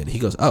fence in. He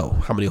goes, oh,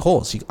 how many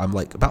holes? I'm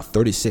like, about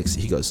 36.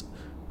 He goes,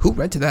 who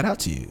rented that out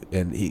to you?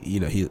 And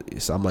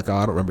so I'm like, oh,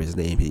 I don't remember his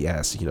name. He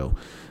asked,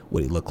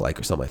 what he looked like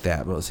or something like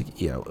that. But I was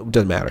like, it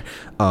doesn't matter.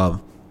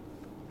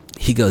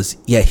 He goes,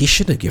 yeah, he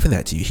shouldn't have given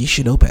that to you. He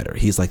should know better.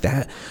 He's like,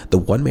 that, the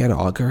one man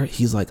auger,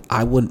 he's like,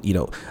 I wouldn't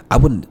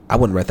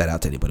rent that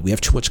out to anybody. We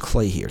have too much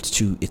clay here. It's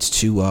too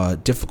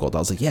difficult. I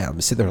was like, yeah, I'm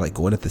sitting there like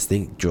going at this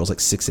thing, it drills like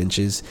 6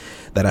 inches.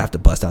 Then I have to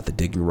bust out the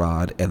digging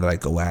rod, and then I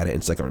go at it, and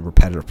it's like a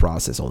repetitive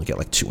process. I only get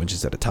like 2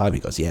 inches at a time. He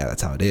goes, yeah,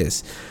 that's how it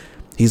is.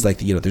 He's like,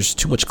 there's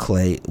too much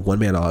clay, one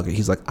man auger.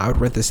 He's like, I would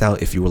rent this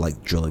out if you were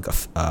like drilling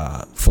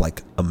for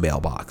like a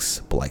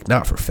mailbox, but like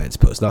not for fence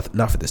posts,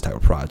 not for this type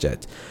of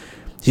project.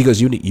 He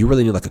goes, you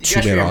really need like a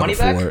 2-man auger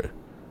for it.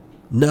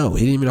 No,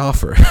 he didn't even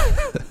offer.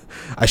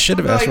 I should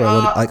have asked for my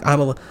money. Like, I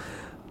don't.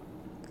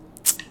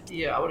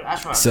 Yeah, I would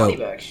ask for my money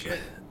back. Shit.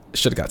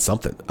 Should have got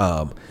something.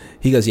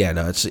 He goes, yeah,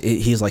 no.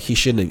 He's like, he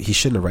shouldn't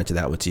have rented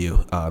that one to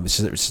you.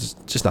 It's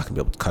just not gonna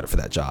be able to cut it for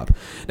that job.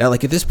 Now,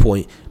 like, at this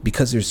point,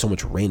 because there's so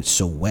much rain, it's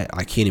so wet,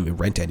 I can't even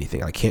rent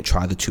anything. I can't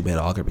try the 2-man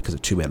auger because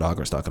the 2-man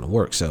auger is not gonna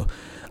work. So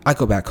I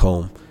go back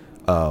home.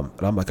 And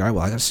I'm like, all right,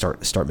 well, I got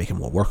to start making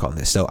more work on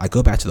this. So I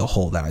go back to the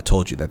hole that I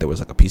told you that there was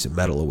like a piece of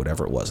metal or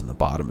whatever it was in the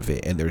bottom of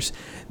it. And there's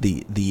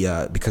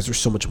because there's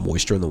so much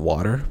moisture in the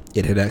water,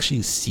 it had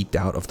actually seeped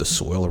out of the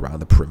soil around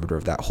the perimeter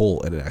of that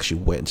hole, and it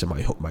actually went into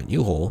my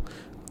new hole.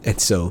 And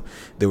so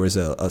there was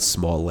a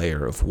small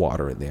layer of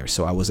water in there.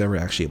 So I was never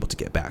actually able to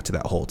get back to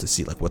that hole to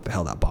see like what the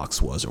hell that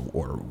box was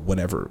or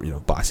whatever,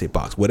 I say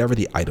box, whatever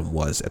the item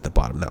was at the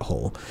bottom of that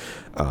hole.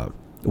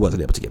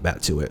 Wasn't able to get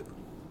back to it.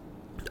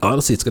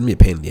 Honestly, it's going to be a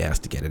pain in the ass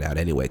to get it out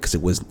anyway, because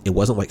it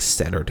wasn't like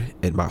centered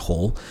in my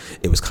hole.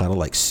 It was kind of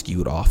like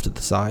skewed off to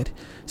the side.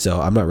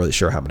 So I'm not really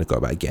sure how I'm going to go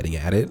about getting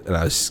at it. And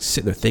I was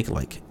sitting there thinking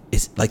like,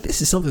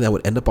 this is something that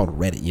would end up on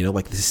Reddit,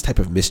 like this type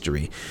of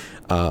mystery.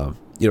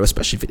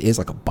 Especially if it is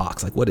like a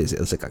box. Like, what is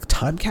it? It's like a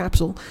time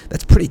capsule.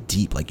 That's pretty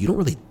deep. Like, you don't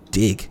really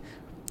dig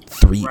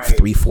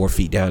 4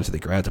 feet down to the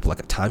ground to put like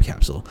a time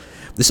capsule.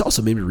 This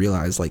also made me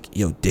realize, like,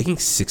 digging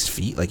 6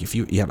 feet, like if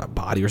you had a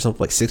body or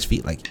something, like 6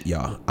 feet, like,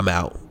 yeah, I'm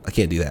out. I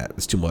can't do that.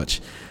 It's too much.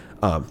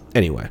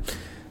 Anyway,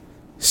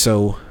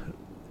 so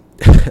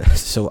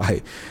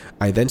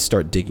I then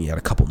start digging out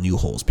a couple new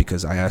holes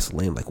because I asked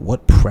Lane, like,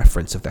 what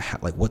preference of the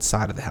like what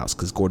side of the house,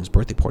 because Gordon's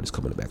birthday party is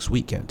coming up next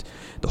weekend.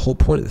 The whole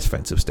point of this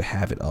fence was to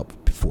have it up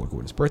before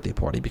Gordon's birthday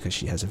party because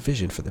she has a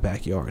vision for the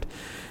backyard.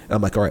 And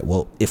I'm like, all right,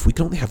 well, if we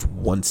can only have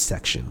one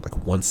section,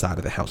 like one side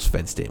of the house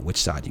fenced in, which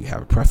side do you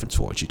have a preference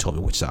for? And she told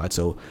me which side.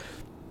 So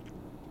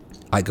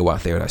I go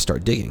out there and I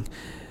start digging,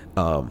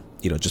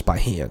 just by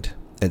hand.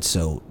 And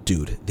so,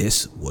 dude,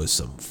 this was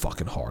some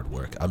fucking hard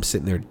work. I'm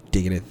sitting there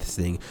digging at this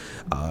thing.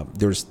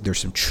 There's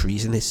some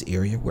trees in this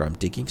area where I'm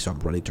digging, so I'm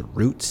running to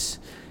roots.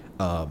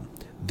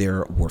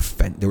 There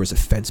was a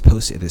fence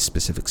post in this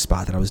specific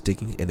spot that I was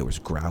digging, and there was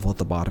gravel at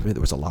the bottom of it.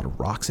 There was a lot of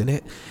rocks in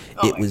it.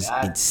 It was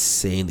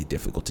insanely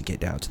difficult to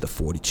get down to the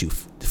 42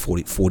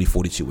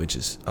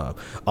 inches.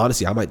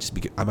 Honestly, I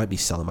might be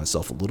selling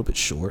myself a little bit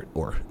short,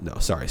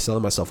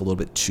 selling myself a little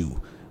bit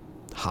too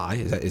high.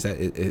 Is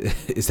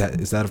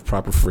that a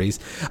proper phrase?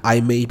 I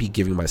may be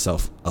giving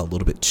myself a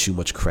little bit too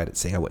much credit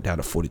saying I went down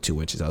to 42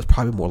 inches. I was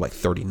probably more like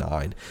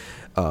 39.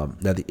 Now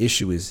the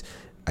issue is,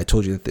 I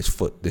told you that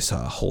this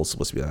hole is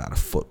supposed to be about a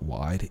foot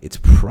wide. It's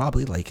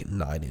probably like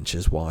 9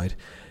 inches wide.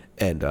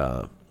 And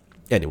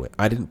anyway,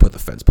 I didn't put the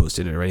fence post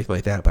in it or anything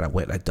like that, but I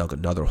went and I dug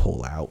another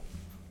hole out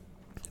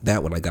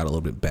That one I got a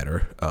little bit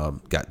better.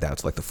 Got down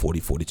to like the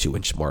 42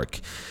 inch mark.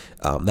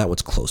 That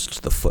one's closer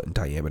to the foot in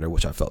diameter,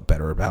 which I felt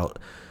better about.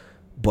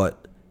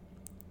 But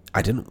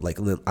I didn't like.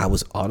 I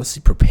was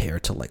honestly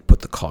prepared to like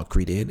put the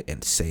concrete in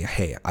and say,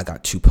 "Hey, I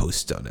got 2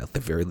 posts done at the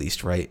very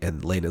least, right?"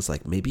 And Lena's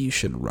like, "Maybe you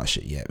shouldn't rush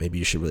it yet. Maybe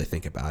you should really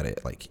think about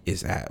it. Like, is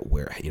that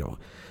where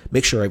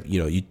make sure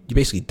you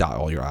basically dot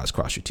all your I's,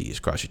 cross your T's,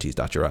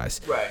 dot your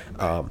I's."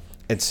 Right.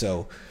 And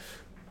so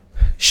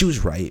she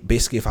was right.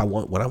 Basically,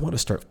 when I want to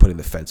start putting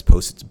the fence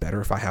posts, it's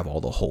better if I have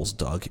all the holes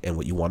dug. And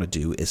what you want to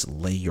do is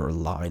lay your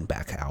line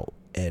back out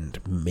and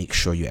make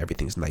sure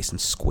everything's nice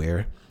and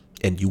square.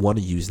 And you want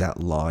to use that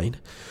line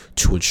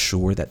to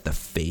ensure that the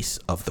face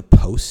of the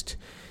post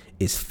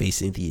is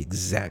facing the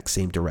exact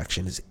same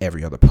direction as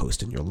every other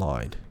post in your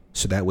line.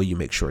 So that way you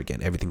make sure, again,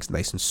 everything's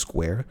nice and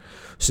square,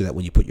 so that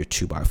when you put your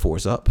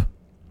 2x4s up,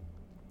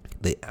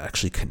 they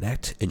actually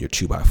connect and your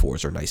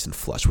 2x4s are nice and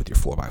flush with your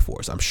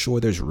 4x4s. I'm sure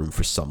there's room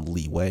for some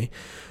leeway,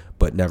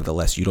 but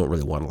nevertheless, you don't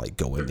really want to like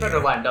go in there. They're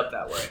better lined up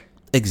that way.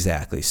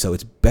 Exactly. So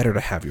it's better to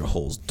have your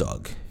holes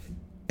dug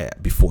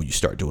before you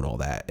start doing all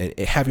that, and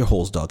have your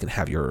holes dug and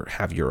have your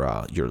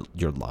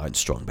line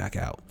strung back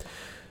out.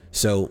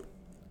 So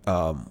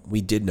we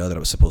did know that it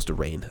was supposed to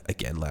rain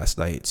again last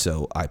night,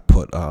 so I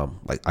put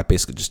I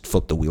basically just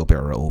flipped the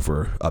wheelbarrow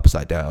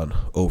upside down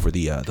over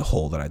the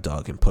hole that I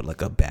dug and put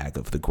like a bag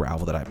of the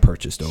gravel that I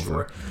purchased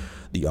over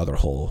the other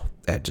hole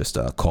and just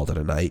called it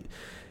a night.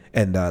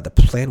 And the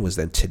plan was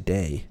then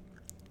today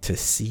to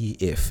see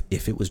if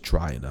it was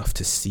dry enough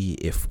to see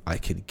if I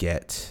could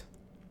get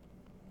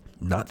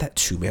not that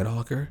 2-man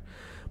auger,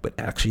 but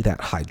actually that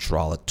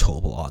hydraulic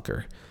towable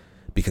auger,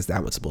 because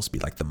that one's supposed to be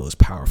like the most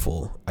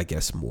powerful, I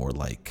guess, more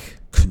like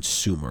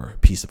consumer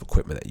piece of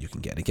equipment that you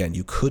can get. Again,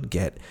 you could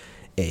get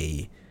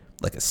a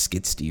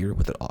skid steer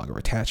with an auger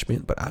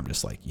attachment, but I'm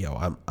just like,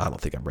 I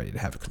don't think I'm ready to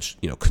have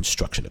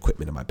construction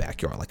equipment in my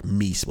backyard, like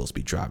me supposed to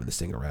be driving this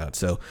thing around.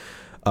 So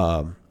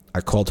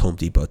I called Home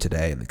Depot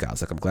today, and the guy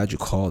was like, "I'm glad you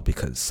called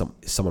because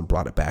someone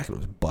brought it back and it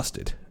was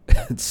busted."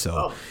 And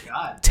so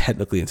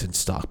technically it's in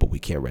stock, but we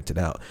can't rent it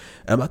out.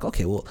 And I'm like,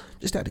 okay, well,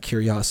 just out of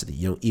curiosity,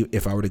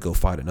 if I were to go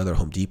find another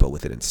Home Depot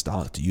with it in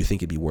stock, do you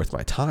think it'd be worth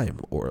my time?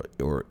 Or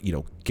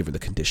given the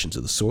conditions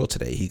of the soil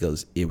today, he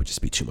goes, it would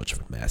just be too much of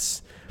a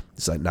mess.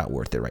 It's like not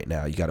worth it right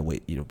now. You got to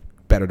wait,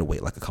 better to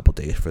wait like a couple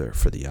days for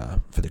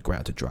the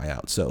ground to dry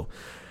out. So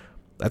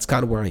that's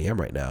kind of where I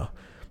am right now.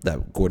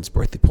 That Gordon's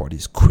birthday party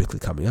is quickly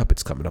coming up.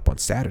 It's coming up on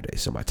Saturday,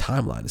 so my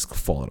timeline is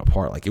falling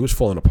apart. Like, it was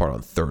falling apart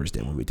on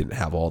Thursday when we didn't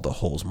have all the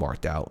holes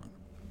marked out.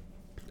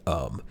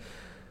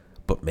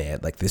 But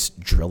man, like, this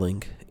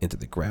drilling into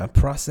the ground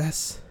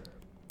process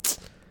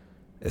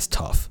is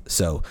tough.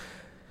 So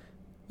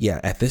yeah,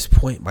 at this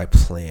point, my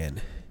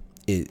plan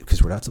is,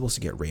 because we're not supposed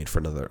to get rain for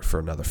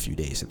another few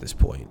days at this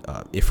point.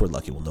 If we're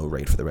lucky, we'll no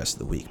rain for the rest of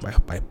the week.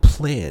 My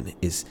plan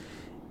is,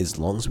 as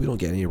long as we don't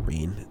get any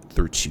rain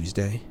through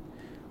Tuesday,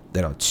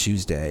 then on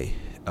Tuesday,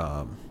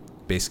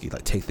 basically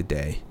like take the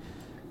day,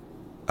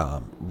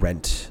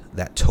 rent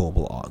that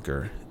towable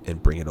auger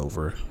and bring it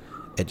over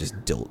and just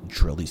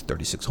drill these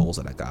 36 holes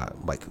that I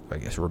got, like I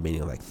guess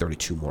remaining like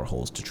 32 more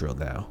holes to drill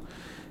now.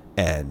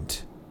 And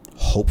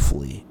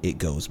hopefully it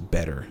goes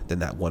better than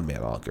that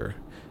 1-man auger.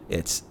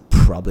 It's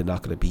probably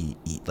not going to be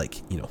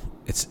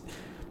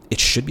it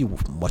should be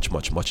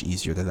much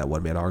easier than that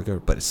 1-man auger,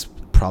 but it's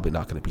probably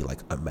not going to be like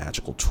a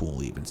magical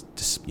tool even,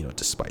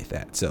 despite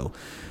that. So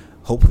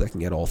hopefully I can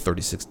get all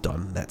 36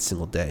 done that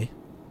single day,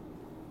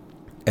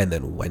 and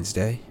then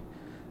Wednesday,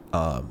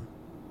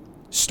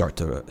 start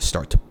to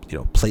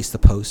place the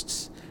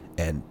posts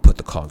and put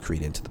the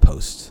concrete into the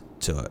posts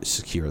to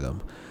secure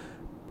them.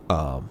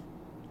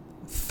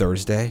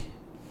 Thursday,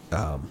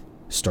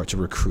 start to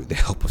recruit the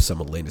help of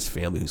some of Elena's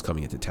family who's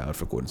coming into town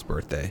for Gordon's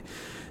birthday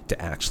to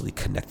actually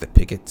connect the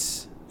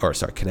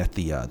connect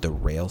the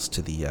rails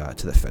to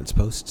the fence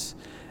posts,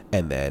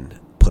 and then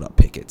put up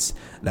pickets.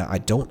 Now I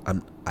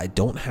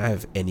don't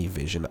have any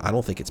vision. I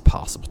don't think it's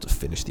possible to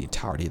finish the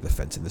entirety of the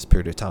fence in this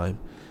period of time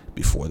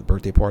before the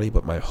birthday party,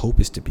 but my hope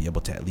is to be able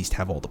to at least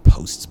have all the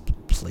posts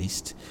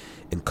placed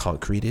and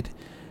concreted,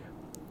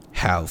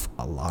 have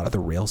a lot of the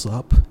rails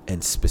up,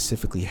 and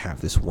specifically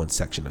have this one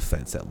section of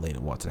fence that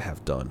Lena wants to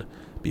have done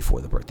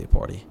before the birthday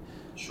party.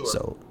 Sure.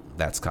 So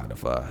that's kind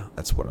of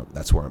that's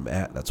where I'm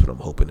at. That's what I'm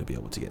hoping to be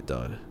able to get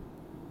done.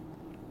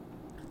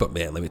 But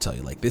man, let me tell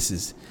you, like,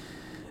 it's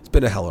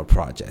been a hell of a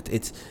project.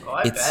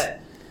 I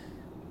bet.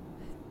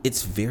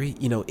 It's very,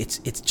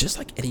 it's just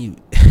like any,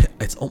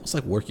 it's almost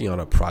like working on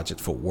a project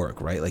for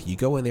work, right? Like, you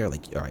go in there,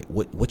 like, all right,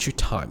 what's your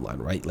timeline,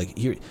 right? Like,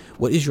 here,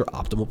 what is your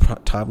optimal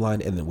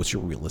timeline, and then what's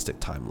your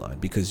realistic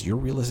timeline? Because your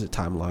realistic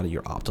timeline and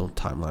your optimal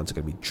timelines are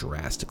going to be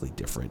drastically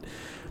different.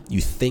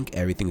 You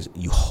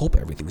hope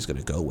everything's going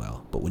to go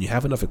well, but when you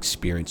have enough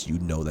experience,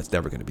 that's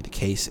never going to be the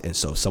case. And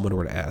so if someone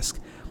were to ask,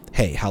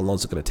 hey, how long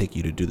is it going to take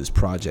you to do this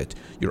project?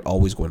 You're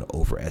always going to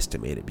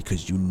overestimate it,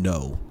 because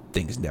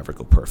things never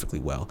go perfectly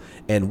well.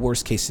 And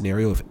worst case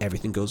scenario, if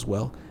everything goes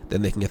well,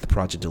 then they can get the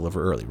project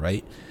delivered early,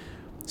 right?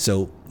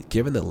 So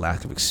given the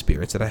lack of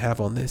experience that I have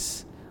on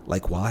this,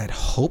 like, while I had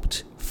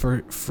hoped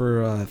for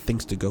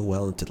things to go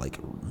well and to like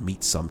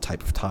meet some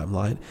type of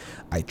timeline,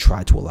 I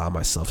try to allow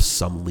myself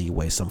some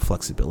leeway, some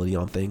flexibility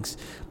on things.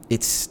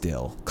 It's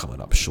still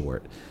coming up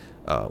short,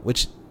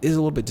 which is a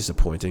little bit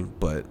disappointing.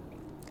 But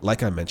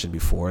like I mentioned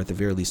before, at the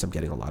very least, I'm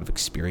getting a lot of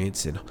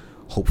experience and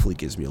hopefully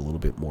gives me a little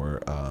bit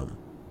more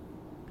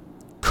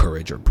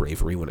courage or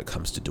bravery when it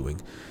comes to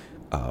doing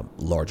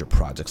larger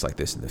projects like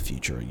this in the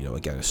future. You know,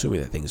 again,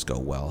 assuming that things go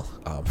well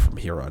from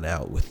here on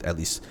out, with at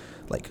least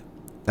like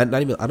I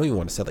don't even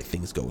want to say like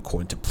things go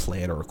according to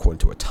plan or according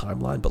to a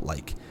timeline, but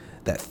like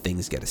that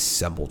things get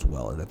assembled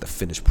well and that the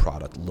finished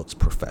product looks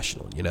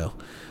professional, you know?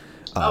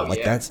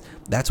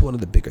 That's one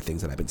of the bigger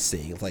things that I've been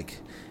seeing. Like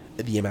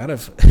the amount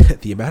of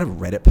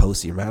Reddit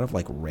posts, the amount of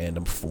like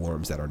random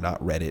forums that are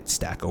not Reddit,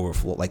 Stack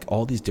Overflow, like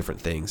all these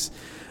different things,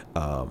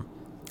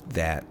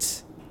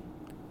 that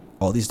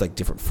all these like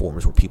different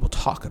forums where people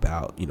talk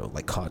about, you know,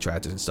 like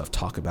contractors and stuff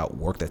talk about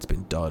work that's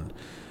been done,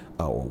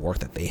 or work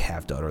that they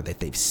have done or that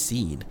they've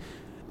seen.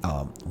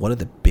 One of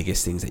the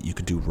biggest things that you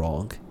can do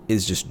wrong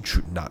is just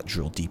not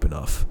drill deep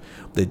enough.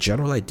 The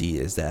general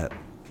idea is that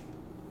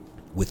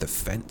with a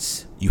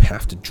fence, you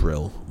have to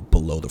drill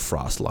below the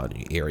frost line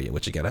in your area,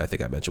 which again, I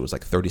think I mentioned was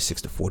like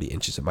 36 to 40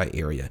 inches in my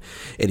area.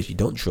 And if you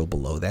don't drill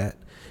below that,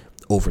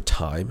 over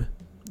time,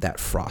 that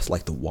frost,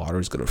 like the water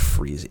is going to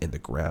freeze in the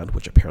ground,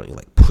 which apparently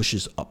like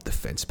pushes up the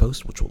fence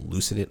post, which will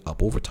loosen it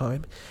up over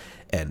time.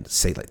 And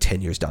say like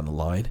 10 years down the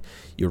line,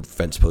 your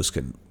fence post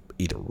can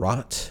either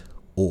rot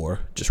or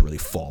just really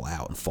fall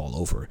out and fall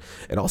over.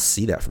 And I'll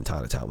see that from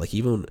time to time. Like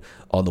even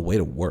on the way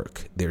to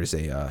work, there's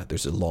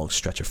a long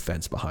stretch of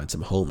fence behind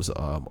some homes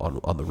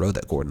on the road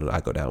that Gordon and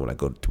I go down when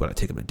I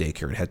take him to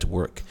daycare and head to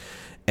work.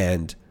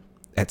 And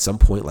at some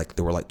point, like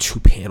there were like 2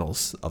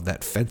 panels of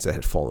that fence that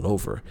had fallen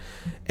over.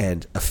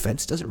 And a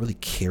fence doesn't really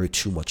carry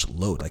too much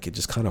load. Like it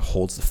just kind of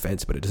holds the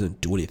fence, but it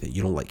doesn't do anything.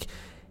 You don't like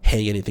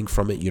hang anything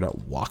from it. You're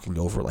not walking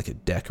over like a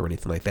deck or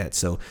anything like that.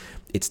 So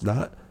it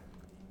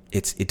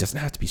doesn't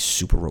have to be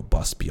super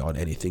robust beyond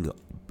anything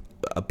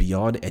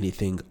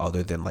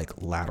other than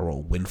like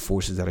lateral wind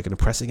forces that are going to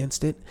press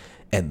against it,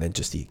 and then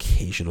just the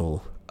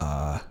occasional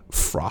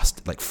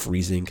frost, like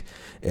freezing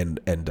and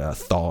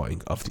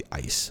thawing of the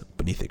ice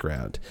beneath the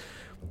ground.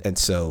 And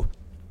so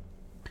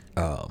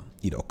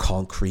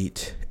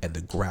concrete and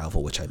the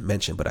gravel, which I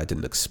mentioned but I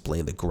didn't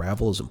explain, the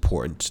gravel is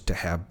important to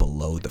have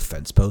below the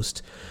fence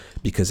post,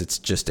 because it's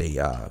just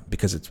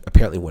because it's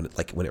apparently when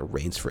it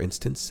rains, for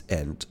instance,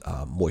 and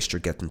moisture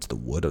gets into the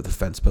wood of the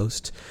fence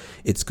post,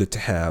 it's good to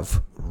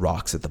have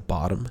rocks at the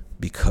bottom,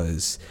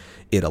 because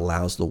it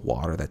allows the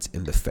water that's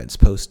in the fence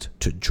post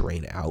to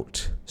drain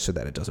out so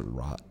that it doesn't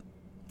rot.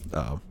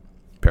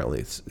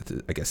 Apparently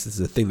I guess this is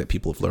a thing that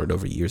people have learned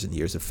over years and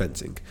years of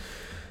fencing.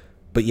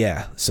 But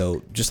yeah,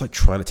 so just like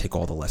trying to take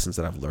all the lessons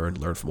that I've learned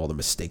from all the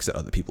mistakes that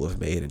other people have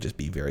made and just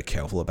be very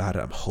careful about it.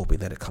 I'm hoping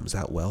that it comes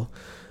out well.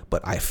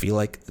 But I feel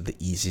like the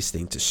easiest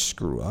thing to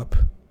screw up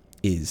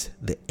is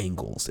the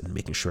angles and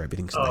making sure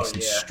everything's nice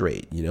and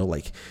straight. You know,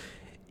 like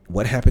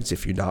what happens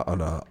if you're not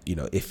on a, you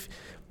know,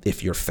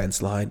 if your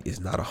fence line is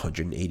not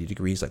 180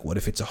 degrees, like what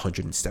if it's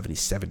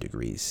 177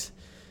 degrees?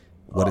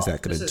 What is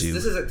that going to do?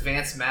 This is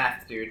advanced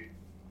math, dude.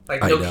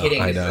 Like, no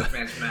kidding, this is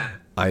advanced math.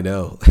 I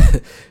know.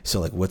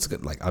 So, like,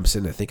 I'm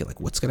sitting there thinking, like,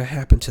 what's going to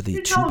happen to the 2x4s?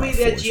 You're telling me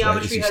that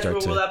geometry has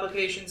real-world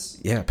applications?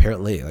 Yeah,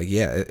 apparently. Like,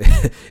 yeah,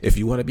 if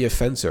you want to be a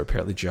fencer,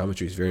 apparently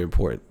geometry is very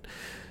important.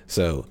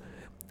 So,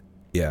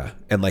 yeah.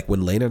 And, like,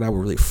 when Lena and I were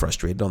really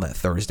frustrated on that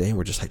Thursday, and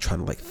we're just, like, trying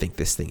to, like, think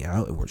this thing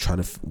out, and we're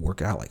trying to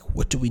work out, like,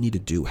 what do we need to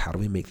do? How do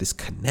we make this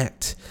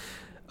connect?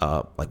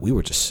 Like, we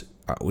were just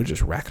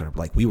racking up,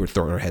 like we were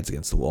throwing our heads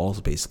against the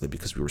walls basically,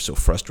 because we were so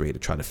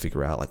frustrated trying to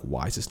figure out like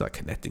why is this not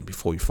connecting,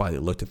 before we finally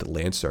looked at the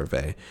land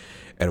survey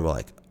and we're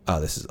like, oh,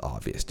 this is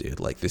obvious,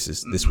 dude. Like this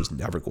was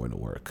never going to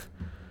work.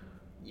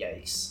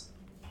 Yikes.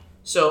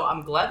 So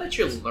I'm glad that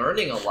you're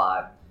learning a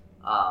lot.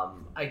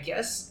 I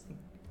guess,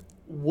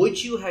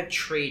 would you have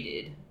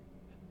traded?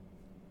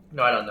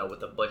 No, I don't know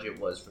what the budget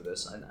was for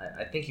this.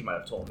 I think you might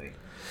have told me.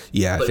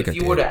 Yeah, but I think if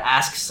you were to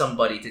ask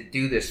somebody to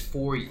do this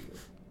for you,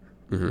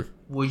 mm-hmm.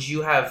 would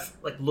you have,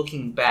 like,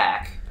 looking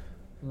back,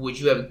 would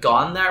you have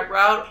gone that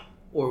route,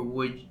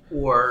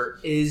 or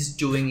is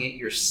doing it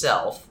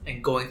yourself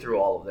and going through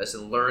all of this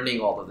and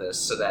learning all of this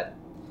so that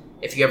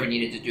if you ever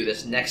needed to do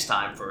this next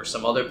time for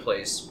some other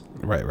place,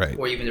 right,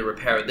 or even to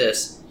repair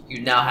this,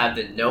 you now have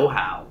the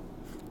know-how?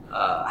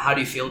 How do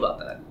you feel about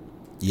that?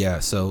 Yeah,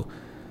 so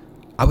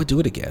I would do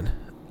it again.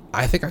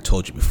 I think I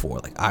told you before,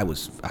 like I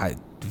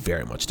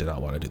very much did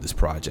not want to do this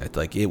project.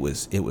 Like it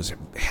was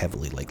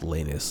heavily like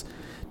Lena's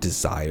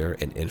desire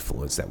and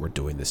influence that we're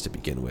doing this to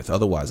begin with.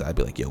 Otherwise I'd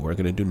be like, yo, we're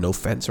gonna do no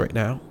fence right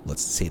now,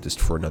 let's save this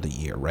for another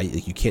year, right?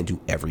 Like you can't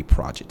do every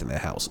project in the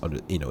house under,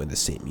 you know, in the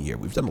same year.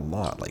 We've done a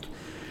lot. Like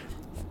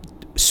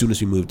as soon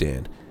as we moved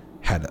in,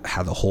 had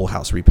the whole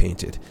house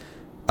repainted,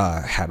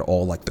 had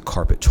all like the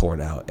carpet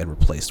torn out and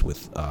replaced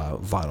with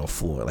vinyl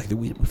floor. Like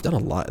we've done a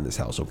lot in this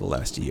house over the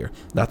last year.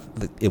 Not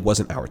that it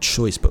wasn't our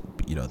choice, but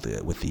you know,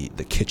 with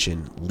the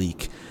kitchen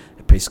leak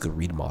basically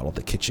remodeled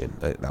the kitchen.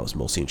 That was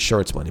mostly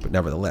insurance money, but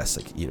nevertheless,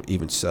 like, you know,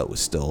 even so, it was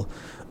still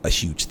a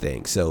huge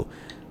thing. So,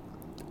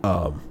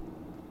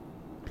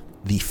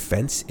 the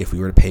fence, if we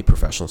were to pay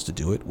professionals to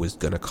do it, was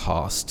going to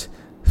cost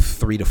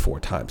 3 to 4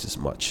 times as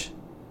much.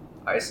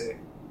 I see.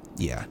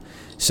 Yeah.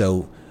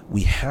 So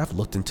we have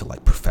looked into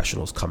like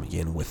professionals coming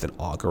in with an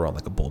auger on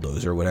like a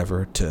bulldozer or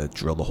whatever to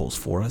drill the holes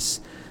for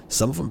us.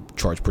 Some of them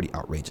charge pretty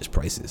outrageous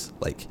prices.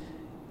 Like,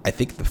 I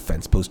think the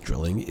fence post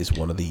drilling is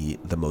one of the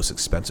most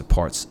expensive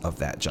parts of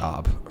that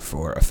job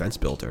for a fence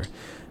builder,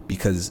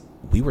 because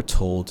we were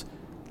told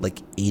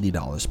like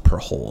 $80 per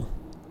hole,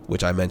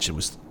 which I mentioned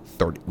was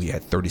 30. We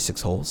had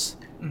 36 holes.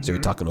 So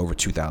you're talking over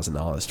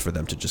 $2,000 for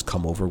them to just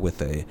come over with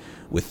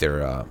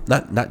their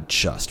not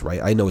just, right.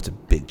 I know it's a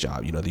big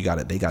job. You know, they got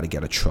to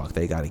get a truck.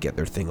 They got to get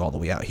their thing all the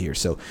way out here.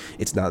 So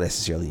it's not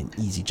necessarily an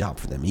easy job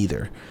for them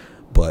either.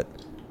 But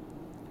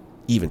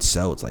even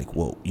so, it's like,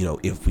 well, you know,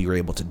 if we were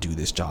able to do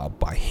this job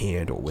by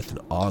hand or with an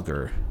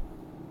auger,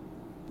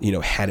 you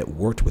know, had it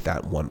worked with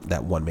that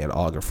one man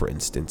auger, for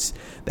instance,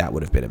 that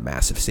would have been a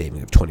massive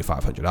saving of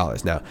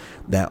 $2,500. Now,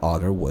 that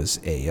auger was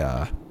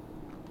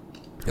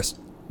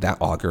that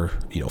auger,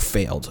 you know,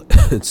 failed.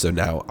 And so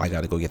now I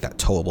got to go get that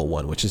towable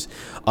one, which is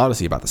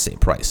honestly about the same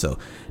price. So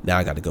now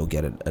I got to go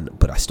get it,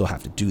 but I still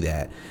have to do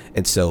that.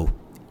 And so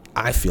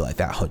I feel like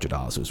that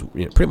 $100 was,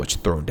 you know, pretty much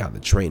thrown down the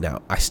drain.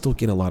 Now I still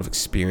get a lot of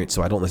experience,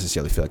 so I don't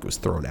necessarily feel like it was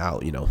thrown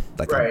out, you know,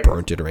 like I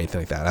burnt it or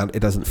anything like that. It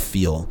doesn't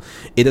feel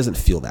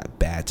that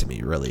bad to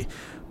me, really.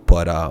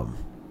 But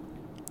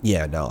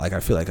yeah, no, like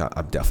I feel like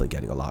I'm definitely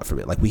getting a lot from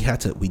it. Like we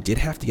did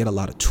have to get a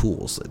lot of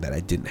tools that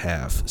I didn't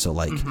have. So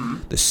like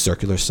the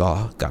circular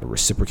saw, got a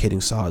reciprocating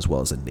saw, as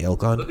well as a nail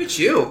gun. Look at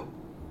you.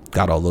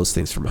 Got all those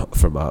things from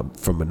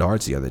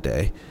Menards the other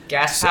day.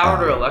 Gas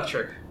powered or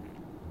electric?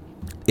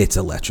 It's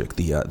electric.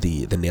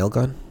 The nail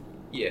gun.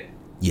 Yeah.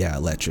 Yeah,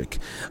 electric.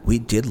 We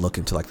did look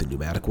into like the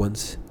pneumatic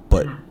ones,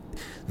 but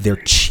they're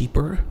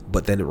cheaper,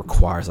 but then it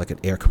requires like an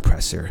air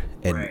compressor,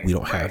 and we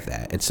don't have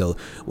that. And so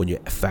when you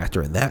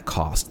factor in that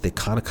cost, they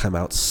kind of come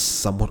out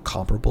somewhat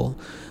comparable.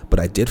 But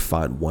I did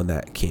find one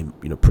that came,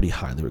 you know, pretty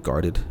highly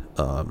regarded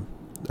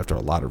after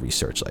a lot of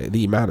research. Like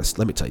the amount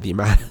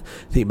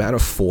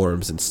of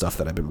forums and stuff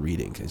that I've been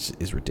reading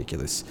is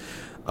ridiculous.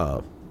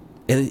 And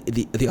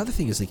the other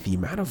thing is like the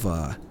amount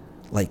of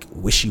like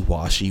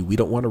wishy-washy. We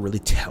don't want to really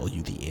tell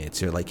you the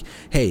answer. Like,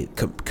 hey,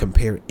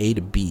 compare A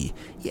to B.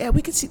 Yeah,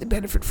 we can see the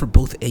benefit for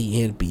both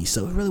A and B.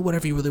 So really,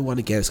 whatever you really want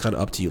to get is kind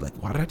of up to you. Like,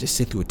 why did I just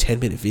sit through a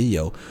 10-minute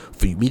video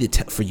for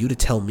you to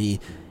tell me,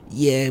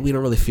 yeah, we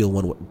don't really feel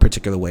one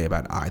particular way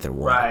about either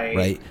one,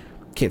 right?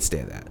 Can't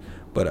stand that.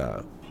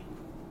 But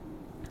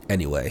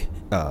anyway,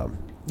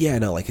 yeah,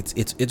 no, like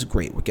it's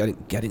great. We're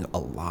getting a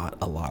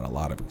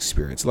lot of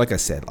experience. Like I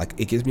said, like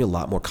it gives me a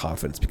lot more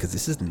confidence because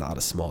this is not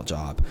a small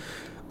job.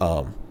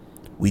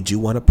 We do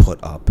want to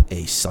put up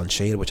a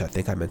sunshade, which I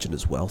think I mentioned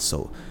as well.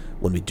 So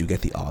when we do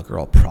get the auger,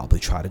 I'll probably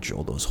try to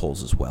drill those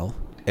holes as well.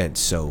 And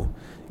so,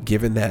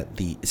 given that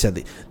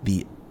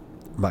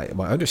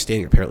my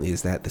understanding apparently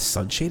is that the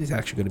sunshade is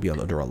actually going to be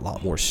under a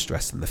lot more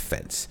stress than the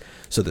fence.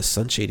 So the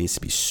sunshade needs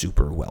to be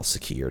super well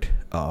secured.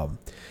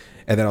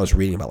 And then I was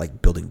reading about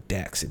like building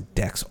decks, and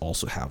decks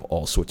also have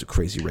all sorts of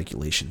crazy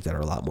regulations that are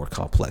a lot more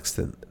complex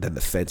than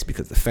the fence,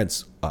 because the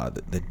fence,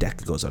 the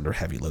deck goes under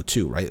heavy load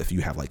too, right? If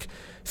you have like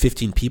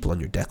 15 people on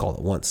your deck all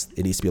at once,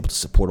 it needs to be able to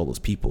support all those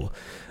people.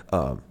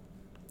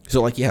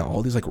 So like, yeah,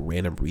 all these like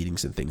random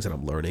readings and things that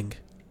I'm learning.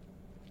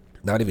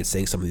 Not even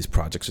saying some of these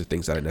projects are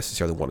things that I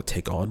necessarily want to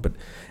take on, but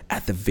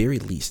at the very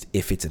least,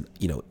 if it's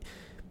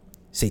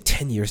say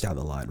 10 years down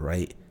the line,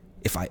 right?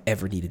 If I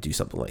ever need to do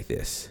something like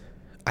this,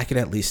 I can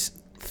at least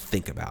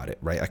think about it,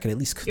 right? I can at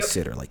least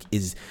consider, like,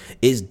 is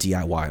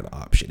DIY an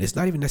option? It's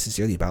not even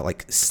necessarily about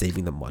like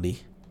saving the money.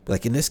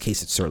 Like in this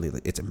case, it's certainly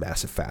it's a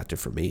massive factor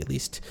for me at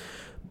least,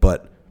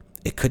 but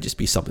it could just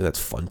be something that's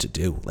fun to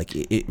do. Like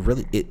it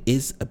really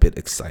is a bit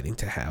exciting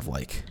to have,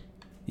 like,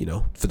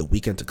 for the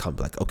weekend to come,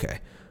 like, okay,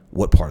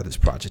 what part of this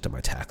project am I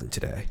tackling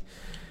today?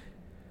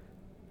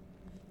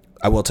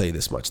 I will tell you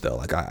this much though,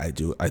 like I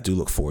do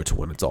look forward to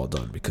when it's all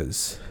done,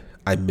 because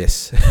I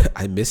miss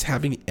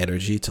having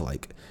energy to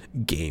like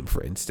game,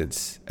 for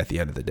instance, at the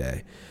end of the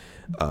day.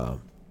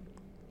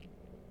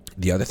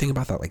 The other thing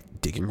about that like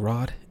digging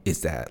rod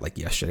is that, like,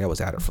 yesterday I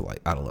was at it for like,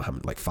 I don't know how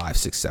many, like 5,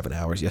 6, 7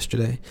 hours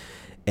yesterday.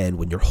 And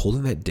when you're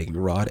holding that digging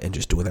rod and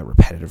just doing that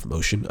repetitive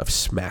motion of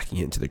smacking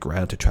it into the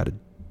ground to try to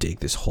dig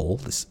this hole,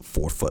 this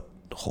 4-foot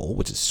hole,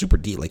 which is super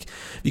deep. Like,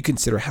 if you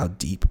consider how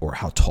deep or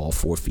how tall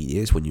 4 feet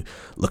is, when you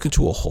look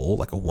into a hole,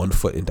 like a 1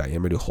 foot in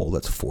diameter hole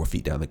that's 4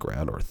 feet down the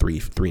ground, or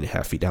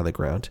 3.5 feet down the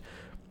ground,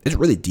 it's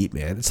really deep,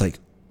 man. It's like,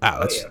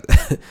 wow,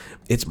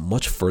 it's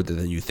much further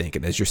than you think.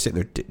 And as you're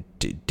sitting there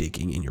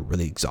digging and you're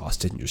really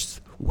exhausted and you're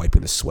just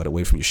wiping the sweat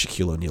away from your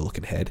Shaquille O'Neal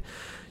looking head,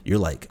 you're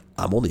like,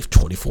 I'm only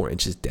 24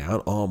 inches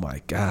down. Oh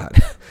my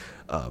God.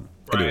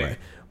 Anyway,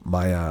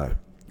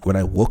 when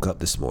I woke up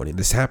this morning,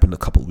 this happened a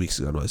couple of weeks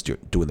ago when I was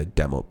doing the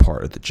demo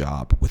part of the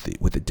job with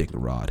the digging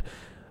rod.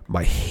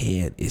 My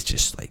hand is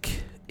just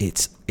like,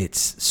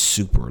 it's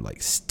super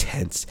like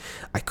tense.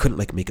 I couldn't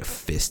like make a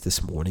fist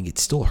this morning. It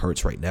still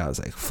hurts right now as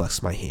I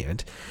flex my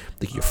hand.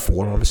 Like your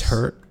forearms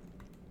hurt.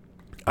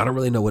 I don't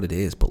really know what it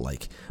is, but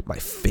like my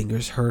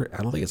fingers hurt.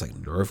 I don't think it's like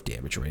nerve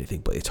damage or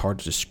anything, but it's hard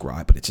to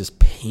describe, but it's just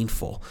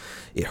painful.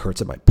 It hurts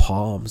at my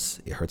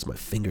palms. It hurts my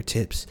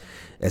fingertips.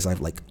 As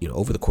I've like,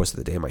 over the course of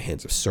the day, my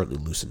hands have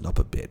certainly loosened up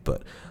a bit,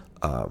 but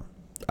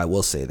I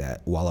will say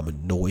that while I'm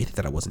annoyed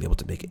that I wasn't able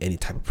to make any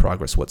type of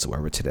progress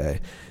whatsoever today,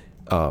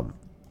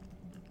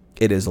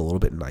 it is a little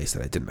bit nice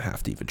that I didn't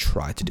have to even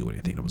try to do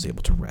anything. I was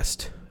able to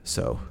rest.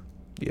 So,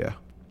 yeah.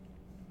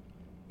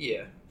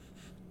 Yeah.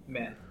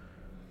 Man.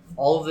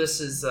 All of this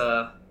is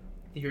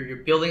you're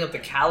building up the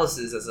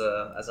calluses as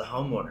a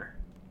homeowner.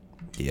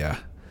 Yeah,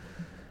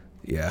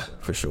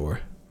 for sure.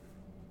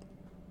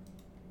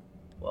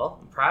 Well,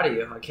 I'm proud of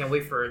you. I can't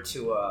wait for it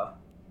to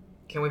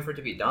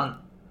be done.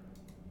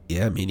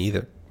 Yeah, me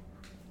neither.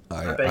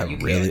 I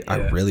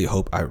really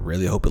hope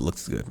it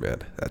looks good, man.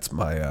 That's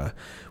my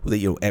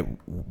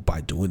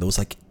by doing those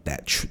like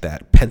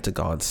that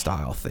Pentagon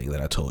style thing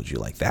that I told you,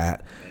 like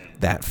that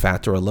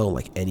factor alone,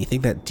 like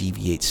anything that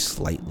deviates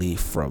slightly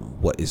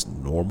from what is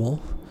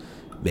normal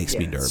makes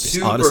me nervous.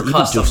 Super honestly,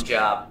 custom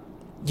job.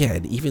 Yeah,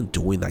 and even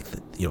doing like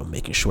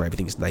making sure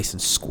everything's nice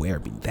and square.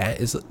 I mean,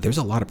 there's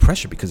a lot of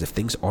pressure because if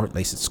things aren't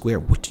nice and square,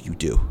 what do you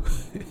do?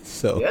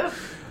 So yeah.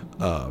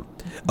 And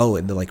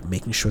then like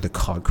making sure the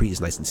concrete is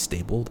nice and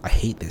stable. I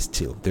hate this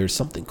too. There's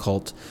something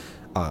called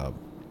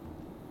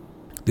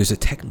there's a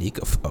technique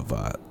of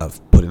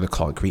putting the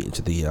concrete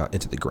into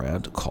the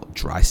ground called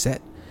dry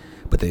set,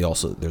 but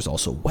there's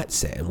also wet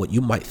set. And what you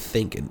might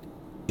think and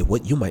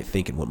what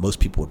most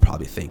people would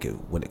probably think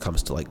when it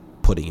comes to like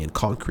putting in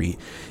concrete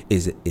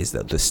is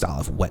the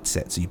style of wet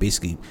set. So you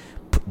basically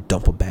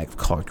dump a bag of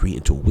concrete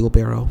into a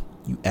wheelbarrow,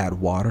 you add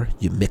water,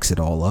 you mix it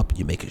all up,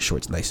 you make sure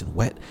it's nice and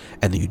wet,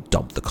 and then you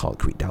dump the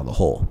concrete down the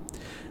hole.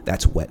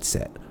 That's wet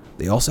set.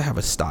 They also have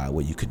a style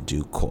where you can do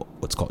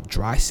what's called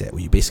dry set,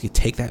 where you basically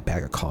take that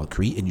bag of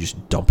concrete and you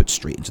just dump it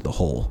straight into the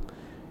hole,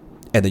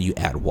 and then you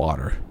add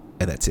water,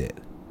 and that's it.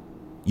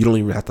 You don't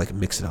even have to like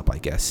mix it up, I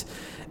guess.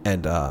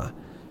 And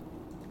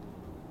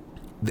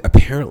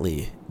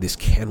apparently this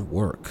can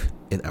work,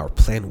 and our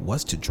plan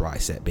was to dry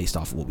set based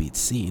off of what we'd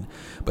seen,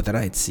 but then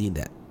I had seen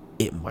that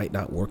it might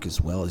not work as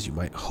well as you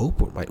might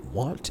hope or might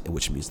want,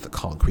 which means the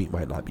concrete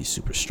might not be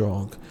super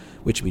strong,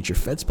 which means your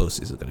fence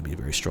post isn't going to be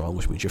very strong,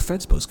 which means your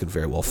fence post could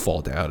very well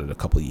fall down in a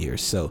couple of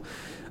years. So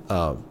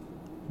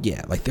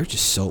yeah, like there's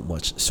just so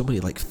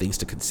many like things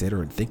to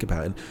consider and think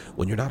about. And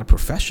when you're not a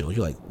professional,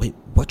 you're like, wait,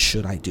 what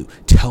should I do?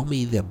 Tell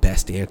me the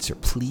best answer,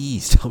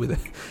 please. Tell me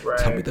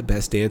the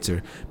best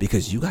answer,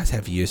 because you guys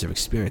have years of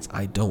experience.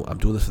 I don't. I'm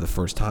doing this for the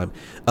first time.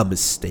 A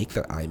mistake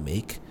that I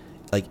make,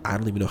 like I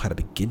don't even know how to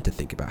begin to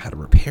think about how to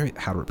repair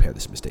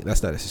this mistake.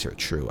 That's not necessarily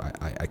true.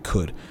 I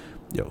could,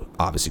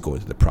 obviously going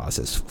through the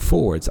process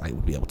forwards, I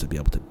would be able to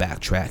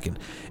backtrack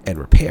and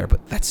repair,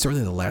 but that's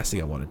certainly the last thing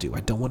I want to do.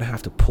 I don't want to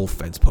have to pull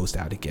fence post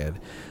out again.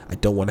 I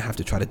don't want to have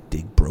to try to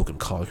dig broken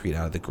concrete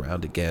out of the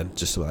ground again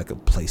just so I can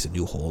place a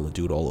new hole and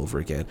do it all over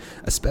again,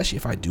 especially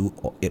if I do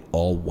it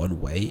all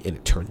one way and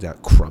it turns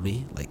out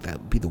crummy. Like that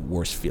would be the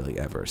worst feeling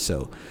ever.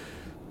 So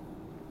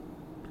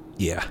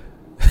yeah,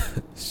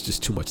 it's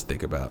just too much to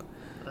think about.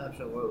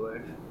 Absolutely,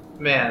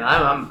 man.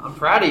 I'm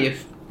proud of you.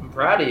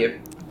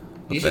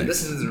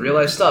 This is real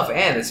life stuff,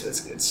 and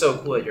it's so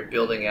cool that you're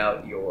building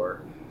out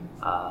your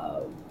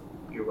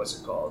what's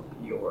it called,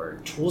 your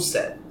tool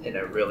set in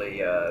a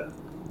really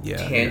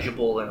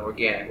tangible and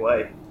organic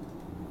way.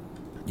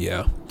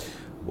 Yeah.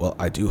 Well,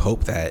 I do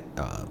hope that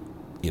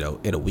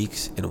in a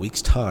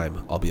week's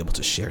time, I'll be able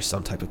to share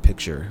some type of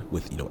picture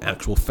with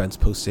actual fence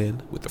posts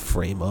in, with the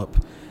frame up,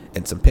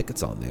 and some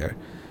pickets on there,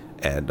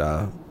 and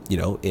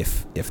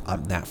if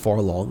I'm that far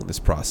along in this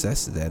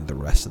process, then the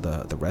rest of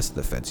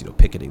the fence,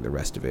 picketing the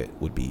rest of it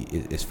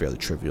is fairly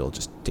trivial. It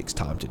just takes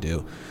time to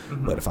do.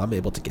 Mm-hmm. But if I'm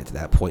able to get to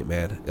that point,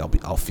 man,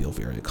 I'll feel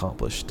very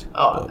accomplished.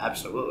 Oh,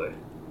 absolutely.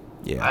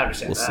 Yeah, I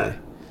understand we'll that. See.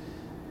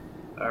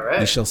 All right,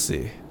 we shall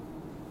see.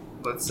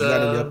 You got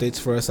any updates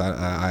for us?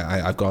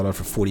 I've gone on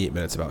for 48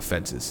 minutes about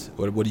fences.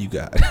 What do you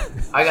got?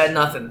 I got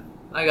nothing.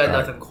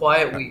 Nothing.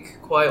 Quiet week.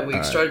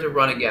 Right. Started to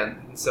run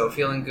again, so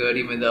feeling good.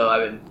 Even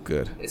though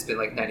good. It's been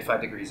like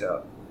 95 degrees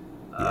out.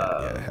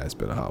 Yeah, it has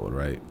been a hot one,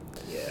 right?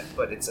 Yeah,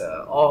 but it's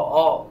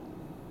all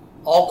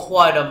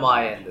quiet on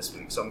my end this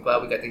week. So I'm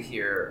glad we got to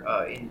hear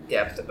in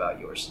depth about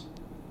yours.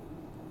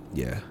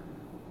 Yeah.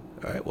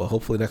 All right. Well,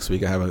 hopefully next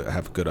week I have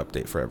a good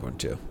update for everyone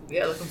too.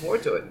 Yeah, looking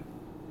forward to it.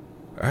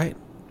 All right.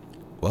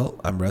 Well,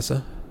 I'm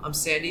Reza. I'm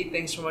Sandy.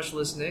 Thanks so much for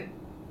listening.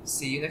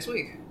 See you next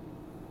week.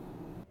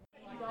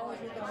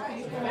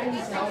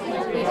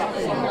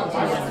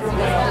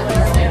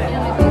 Thank you.